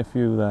definitely a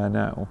few there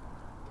now.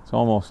 It's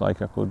almost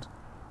like I could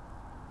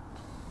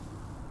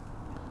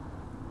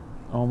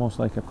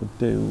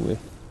do with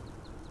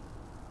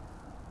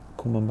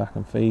coming back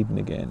and feeding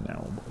again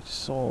now, but it's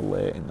so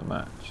late in the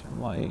match.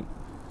 I'm like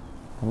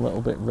a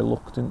little bit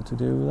reluctant to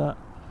do that.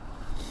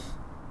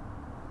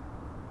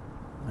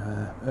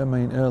 I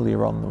mean,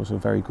 earlier on there was a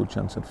very good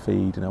chance I'd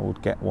feed and I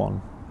would get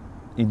one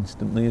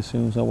instantly as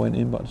soon as I went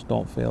in, but I just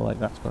don't feel like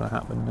that's going to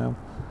happen now.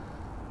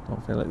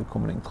 Don't feel like they're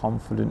coming in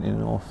confident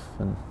enough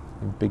and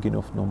in big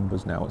enough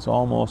numbers now. It's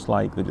almost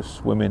like they're just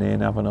swimming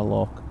in, having a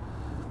look,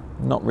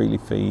 not really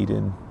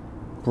feeding,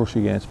 brush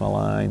against my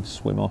line,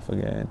 swim off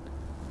again.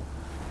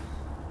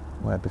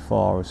 Where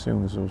before, as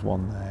soon as there was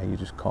one there, you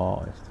just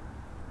caught it.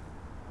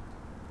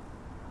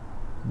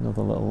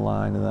 Another little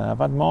line there. I've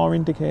had more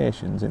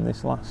indications in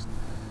this last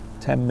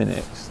 10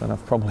 minutes than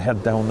I've probably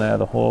had down there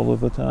the whole of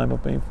the time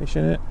I've been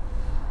fishing it.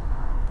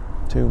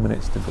 2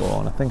 minutes to go,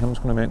 and I think I'm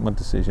just going to make my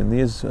decision.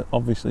 There's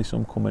obviously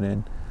some coming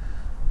in.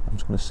 I'm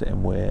just going to sit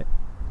and wait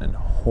and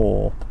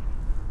hope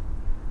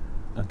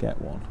I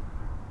get one.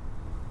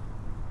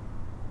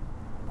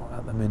 But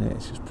at the minute,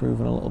 it's just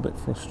proving a little bit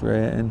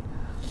frustrating.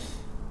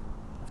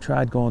 I've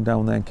tried going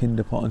down there and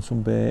kinder potting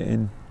some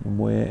baiting and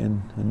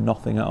waiting, and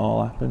nothing at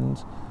all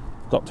happens.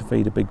 Got to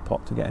feed a big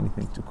pot to get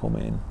anything to come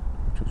in,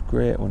 which was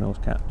great when I was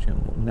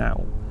catching, but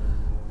now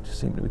I just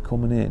seem to be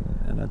coming in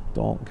and I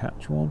don't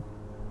catch one.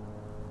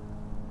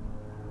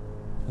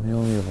 And the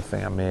only other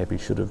thing I maybe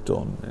should have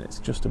done, and it's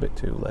just a bit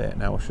too late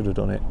now, I should have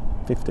done it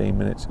 15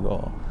 minutes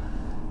ago,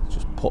 is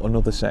just put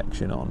another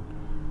section on,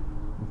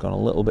 gone a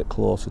little bit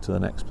closer to the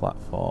next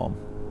platform,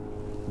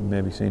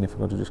 Maybe seeing if I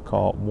could have just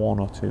caught 1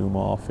 or 2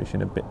 more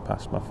fishing a bit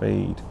past my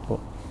feed, but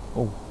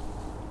oh,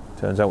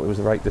 turns out it was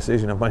the right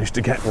decision. I've managed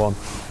to get one.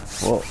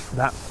 Well,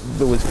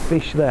 there was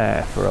fish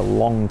there for a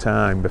long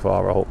time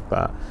before I hooked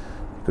that.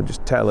 You could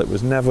just tell it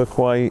was never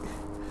quite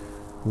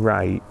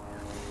right.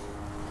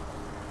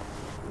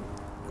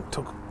 It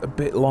took a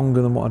bit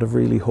longer than what I'd have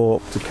really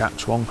hoped to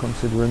catch one,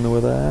 considering they were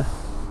there.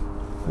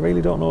 I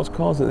really don't know what's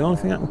caused it. The only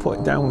thing I can put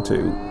it down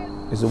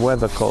to is the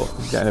weather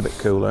getting a bit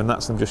cooler, and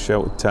that's them just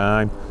shouted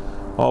time.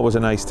 Always a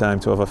nice time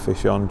to have a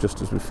fish on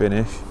just as we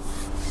finish.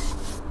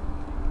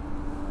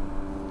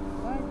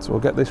 So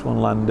we'll get this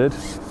one landed,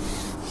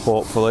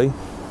 hopefully,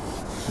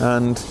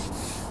 and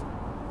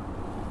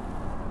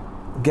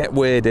get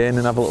weighed in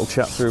and have a little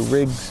chat through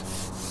rigs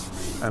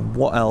and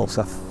what else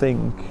I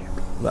think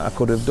that I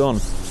could have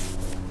done.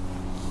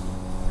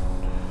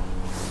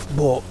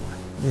 But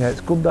yeah,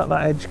 it's good that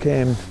that edge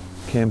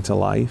came to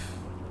life,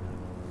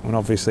 and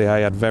obviously I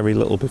had very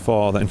little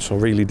before then, so I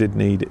really did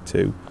need it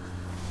to.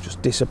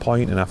 Just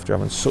disappointing after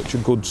having such a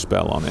good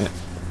spell on it.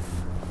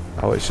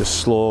 Oh, it's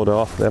just slowed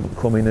off. They haven't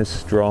come in as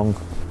strong,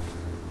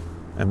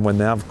 and when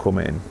they have come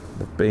in,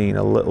 they've been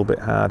a little bit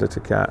harder to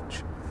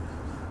catch.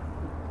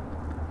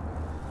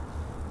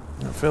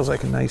 It feels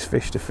like a nice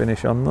fish to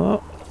finish on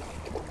though.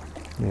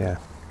 Yeah,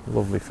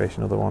 lovely fish.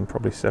 Another one,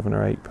 probably 7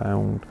 or 8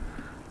 pound.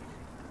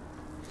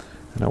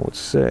 And I would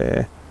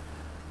say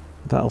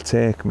that'll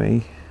take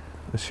me,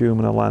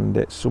 assuming I land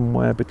it,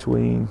 somewhere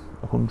between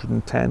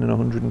 110 and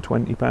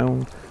 120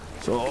 pound.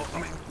 So, I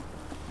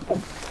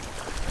mean,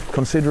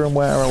 considering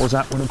where I was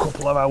at with a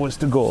couple of hours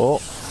to go,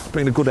 it's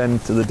been a good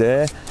end to the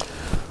day.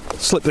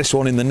 Slip this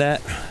one in the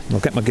net, I'll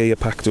get my gear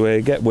packed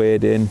away, get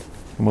weighed in,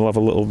 and we'll have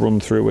a little run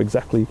through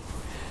exactly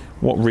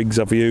what rigs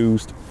I've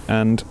used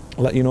and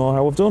let you know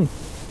how I've done.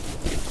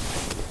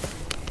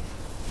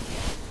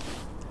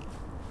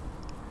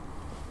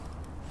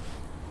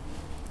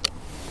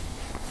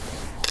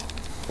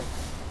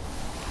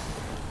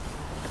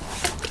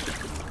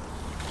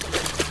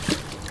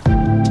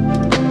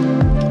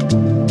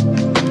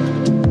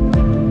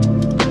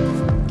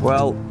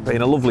 Well,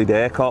 been a lovely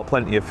day, caught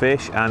plenty of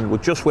fish, and we're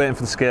just waiting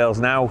for the scales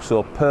now,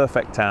 so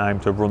perfect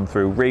time to run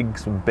through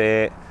rigs and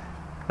bait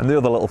and the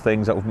other little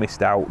things that we've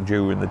missed out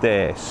during the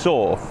day.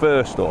 So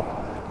first up,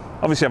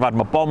 obviously I've had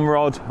my bomb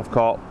rod. I've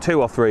caught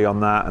 2 or 3 on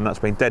that, and that's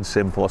been dead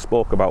simple. I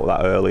spoke about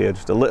that earlier,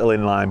 just a little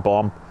inline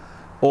bomb,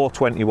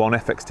 021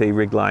 FXT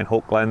rig line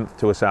hook length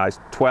to a size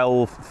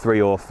 12,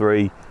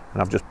 303,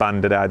 and I've just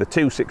banded either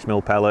 2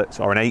 6mm pellets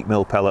or an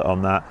 8mm pellet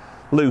on that,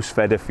 loose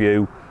fed a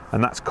few,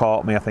 and that's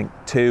caught me I think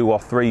 2 or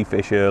 3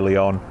 fish early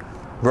on.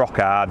 Rock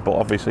hard, but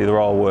obviously they're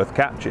all worth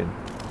catching.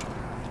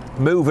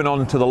 Moving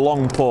on to the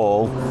long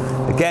pole.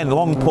 Again,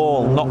 long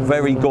pole, not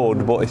very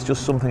good, but it's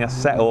just something I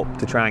set up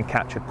to try and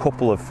catch a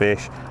couple of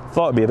fish.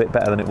 Thought it'd be a bit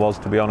better than it was,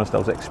 to be honest. I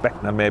was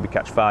expecting I'd maybe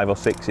catch 5 or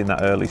 6 in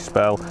that early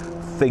spell.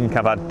 I think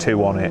I've had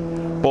 2 on it.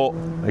 But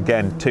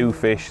again, 2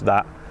 fish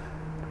that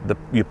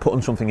you're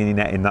putting something in your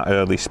net in that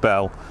early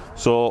spell.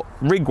 So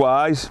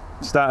rig-wise,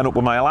 starting up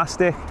with my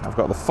elastic, I've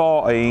got the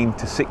 14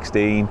 to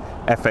 16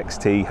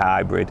 FXT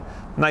hybrid.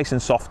 Nice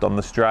and soft on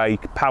the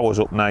strike, powers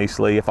up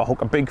nicely. If I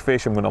hook a big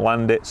fish, I'm going to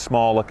land it.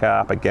 Smaller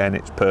carp, again,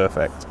 it's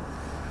perfect.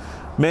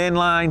 Main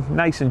line,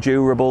 nice and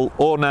durable,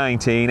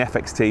 019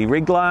 FXT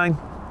rig line.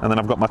 And then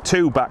I've got my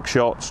 2 back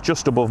shots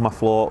just above my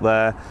float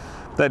there.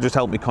 They just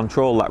help me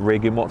control that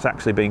rig in what's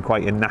actually been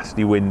quite a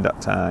nasty wind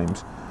at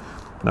times.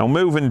 Now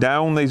moving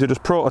down, these are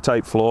just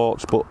prototype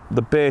floats, but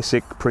the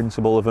basic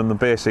principle of them, the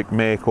basic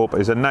makeup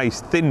is a nice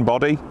thin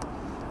body,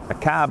 a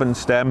carbon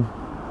stem,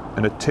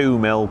 and a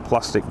 2mm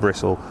plastic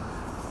bristle,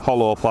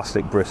 hollow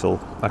plastic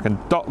bristle. I can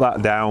dot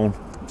that down,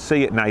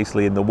 see it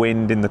nicely in the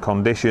wind, in the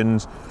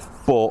conditions,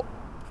 but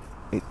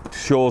it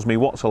shows me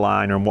what's a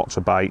liner and what's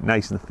a bite,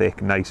 nice and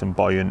thick, nice and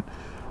buoyant.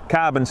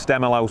 Carbon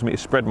stem allows me to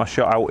spread my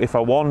shot out if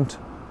I want,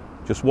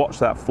 just watch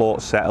that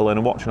float settling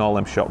and watching all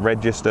them shot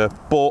register,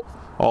 but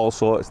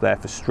also it's there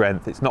for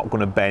strength. It's not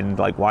going to bend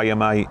like wire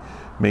might,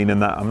 meaning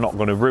that I'm not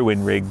going to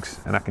ruin rigs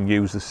and I can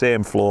use the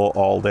same float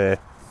all day.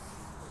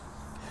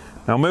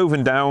 Now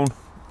moving down,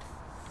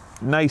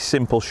 nice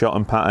simple shot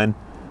and pattern,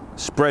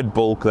 spread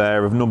bulk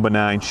there of number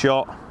 9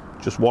 shot,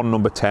 just one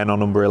number 10 or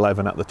number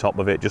 11 at the top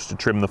of it just to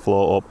trim the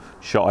float up,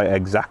 shot it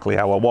exactly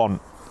how I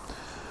want.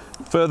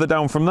 Further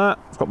down from that,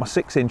 I've got my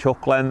 6-inch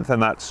hook length,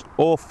 and that's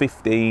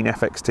 015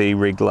 FXT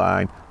rig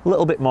line, a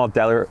little bit more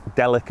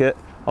delicate.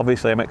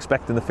 Obviously I'm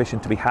expecting the fishing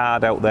to be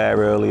hard out there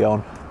early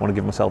on. I want to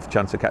give myself a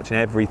chance of catching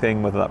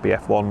everything, whether that be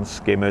F1s,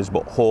 skimmers,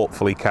 but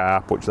hopefully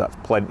carp, which that's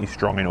plenty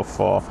strong enough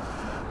for.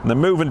 And then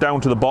moving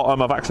down to the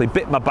bottom, I've actually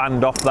bit my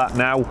band off that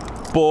now,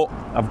 but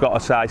I've got a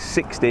size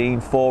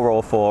 16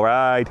 404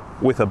 hide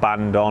with a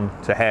band on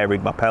to hair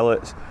rig my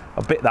pellets.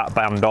 I bit that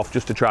band off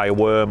just to try a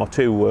worm or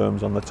 2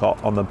 worms on the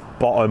top, on the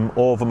bottom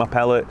over my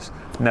pellets.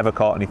 Never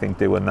caught anything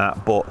doing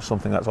that, but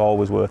something that's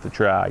always worth a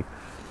try.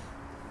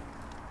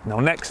 Now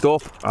next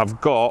up,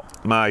 I've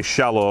got my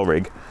shallow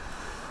rig.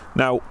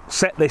 Now,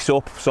 set this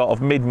up sort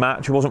of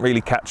mid-match, I wasn't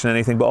really catching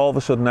anything, but all of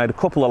a sudden I had a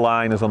couple of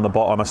liners on the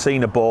bottom. I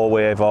seen a bow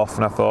wave off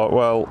and I thought,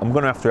 well, I'm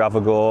going to have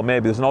a go.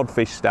 Maybe there's an odd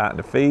fish starting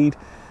to feed.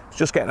 It's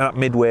just getting to that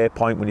midway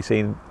point when you're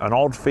seeing an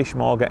odd fish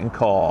more getting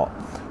caught.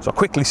 So I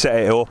quickly set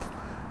it up,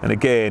 and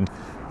again,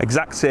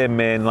 exact same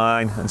main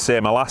line and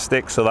same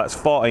elastic, so that's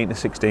 14 to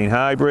 16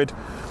 hybrid,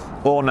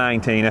 or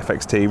 19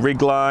 FXT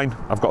rig line.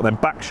 I've got them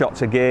back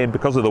shots again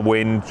because of the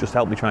wind, just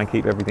help me try and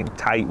keep everything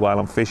tight while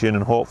I'm fishing,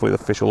 and hopefully the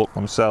fish will look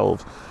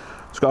themselves.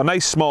 It's got a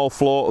nice small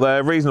float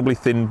there, reasonably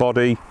thin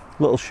body,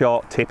 little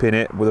short tip in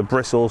it with a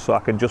bristle, so I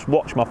can just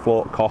watch my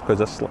float cock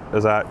as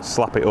I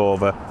slap it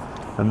over.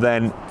 And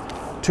then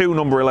 2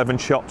 number 11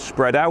 shots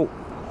spread out.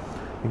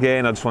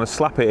 Again, I just want to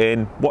slap it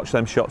in, watch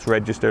them shots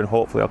register, and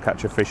hopefully I'll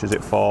catch a fish as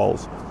it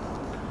falls.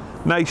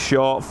 Nice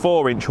short,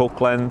 4-inch hook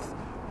length,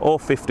 or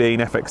 15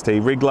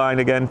 FXT rig line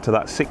again to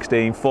that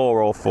 16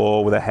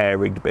 404 with a hair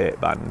rigged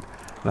bait band.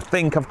 And I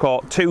think I've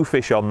caught 2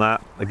 fish on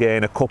that.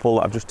 Again, a couple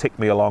that have just ticked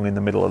me along in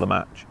the middle of the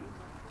match.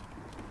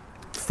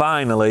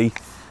 Finally,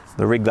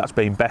 the rig that's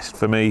been best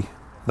for me,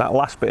 that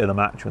last bit of the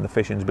match when the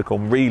fishing's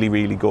become really,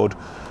 really good,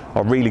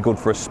 or really good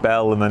for a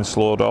spell and then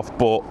slowed off,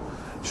 but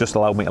it's just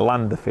allowed me to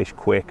land the fish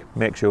quick,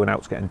 make sure an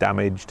out's getting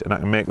damaged, and I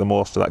can make the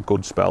most of that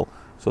good spell.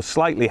 So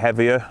slightly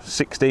heavier,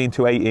 16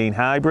 to 18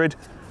 hybrid.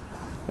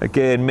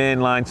 Again,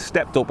 main line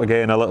stepped up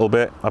again a little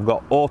bit. I've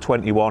got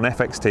 021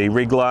 FXT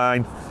rig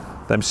line,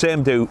 then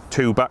same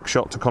 2 back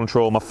shot to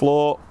control my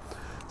float.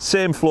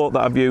 Same float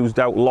that I've used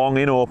out long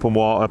in open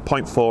water,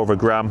 0.4 of a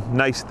gram,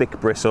 nice thick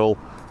bristle,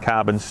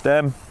 carbon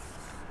stem.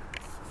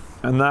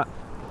 And that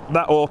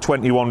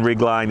 021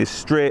 rig line is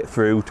straight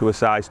through to a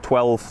size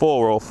 12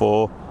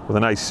 404 with a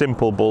nice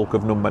simple bulk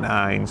of number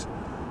 9s,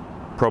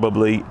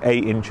 probably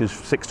 8 inches,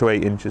 6 to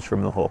 8 inches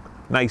from the hook.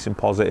 Nice and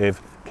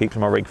positive, keeps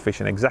my rig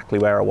fishing exactly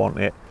where I want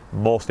it.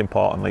 Most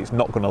importantly, it's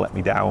not going to let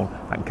me down.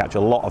 I can catch a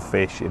lot of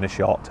fish in a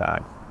short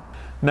time.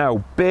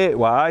 Now, bait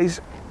wise,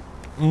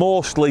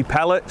 mostly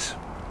pellets.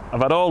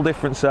 I've had all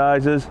different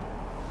sizes.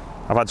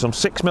 I've had some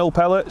 6mm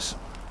pellets.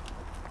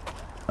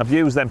 I've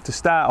used them to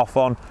start off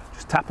on,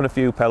 just tapping a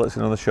few pellets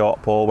in on the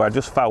short pole where I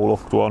just foul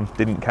hooked one,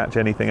 didn't catch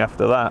anything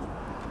after that.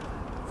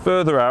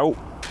 Further out,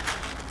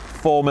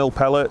 4mm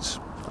pellets.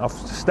 I've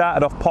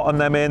started off potting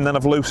them in, then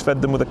I've loose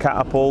fed them with a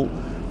catapult,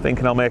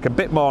 thinking I'll make a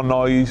bit more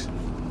noise,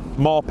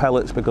 more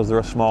pellets because they're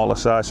a smaller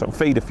size, so I can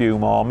feed a few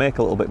more, make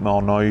a little bit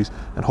more noise,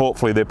 and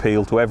hopefully they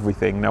appeal to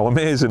everything. Now,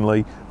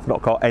 amazingly, I've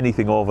not caught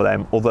anything over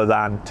them other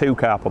than 2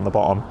 carp on the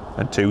bottom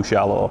and 2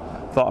 shallow.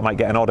 Thought I might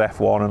get an odd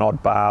F1, an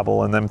odd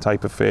barbel, and them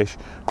type of fish,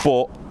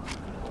 but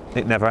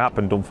it never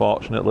happened,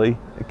 unfortunately.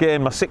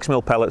 Again, my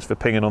 6mm pellets for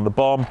pinging on the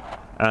bomb,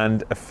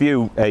 and a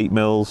few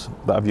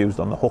 8mm that I've used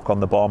on the hook on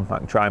the bomb. I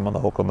can try them on the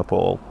hook on the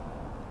pole.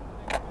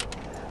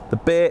 The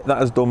bait that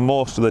has done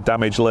most of the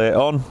damage late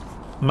on,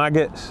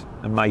 maggots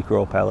and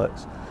micro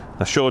pellets.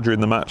 I showed you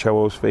in the match how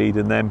I was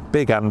feeding them.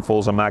 Big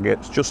handfuls of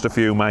maggots, just a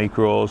few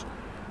micros,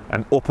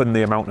 and upping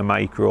the amount of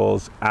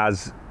micros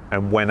as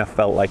and when I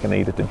felt like I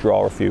needed to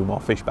draw a few more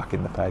fish back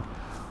in the peg.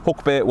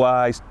 Hook bait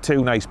wise,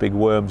 2 nice big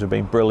worms have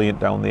been brilliant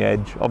down the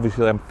edge.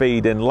 Obviously I'm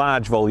feeding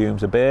large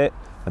volumes of bait,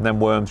 and then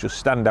worms just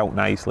stand out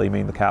nicely,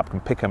 mean the carp can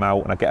pick them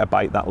out and I get a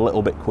bite that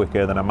little bit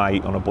quicker than I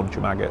might on a bunch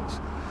of maggots.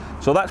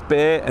 So that's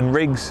bait and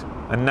rigs,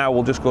 and now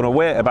we're just going to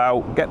wait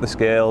about, get the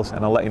scales,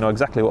 and I'll let you know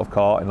exactly what I've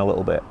caught in a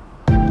little bit.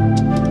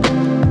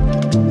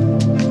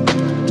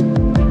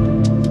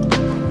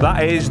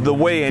 That is the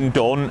weigh-in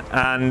done,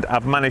 and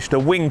I've managed to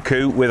wing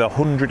Coot with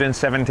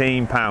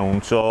 117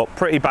 pounds, so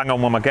pretty bang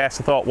on with my guess.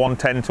 I thought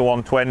 110 to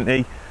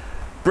 120.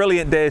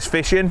 Brilliant day's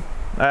fishing.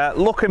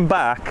 Looking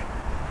back,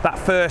 that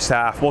first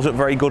half wasn't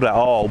very good at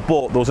all,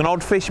 but there was an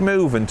odd fish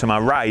moving to my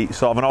right,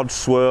 sort of an odd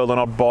swirl, an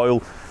odd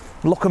boil.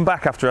 Looking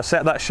back after I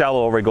set that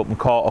shallow rig up and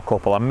caught a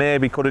couple, I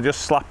maybe could have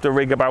just slapped a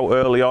rig about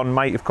early on,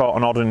 might have caught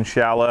an odd and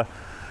shallow.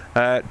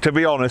 To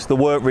be honest, they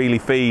weren't really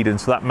feeding,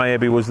 so that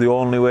maybe was the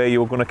only way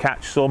you were going to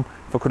catch some.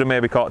 If I could have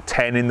maybe caught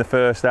 10 in the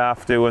first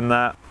half doing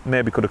that,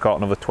 maybe could have caught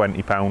another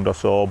 20 pound or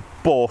so,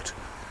 but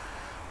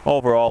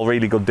overall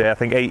really good day. I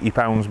think 80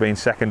 pounds being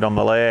second on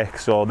the lake,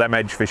 so them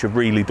edge fish have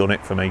really done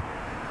it for me.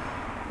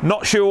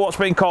 Not sure what's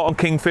been caught on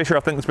Kingfisher.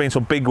 I think there's been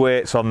some big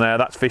weights on there,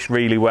 that's fished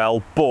really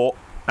well, but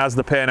as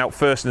they're paying out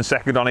first and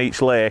second on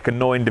each lake and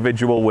no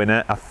individual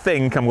winner, I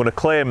think I'm going to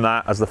claim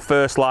that as the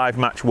first live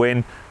match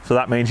win. So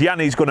that means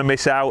Yanni's going to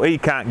miss out, he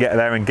can't get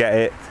there and get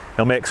it.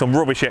 He'll make some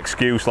rubbish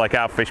excuse like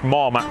I've fished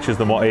more matches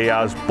than what he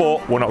has,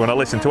 but we're not going to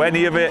listen to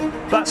any of it.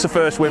 That's the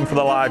first win for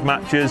the live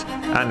matches,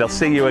 and I'll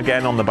see you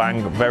again on the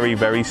bang very,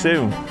 very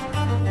soon.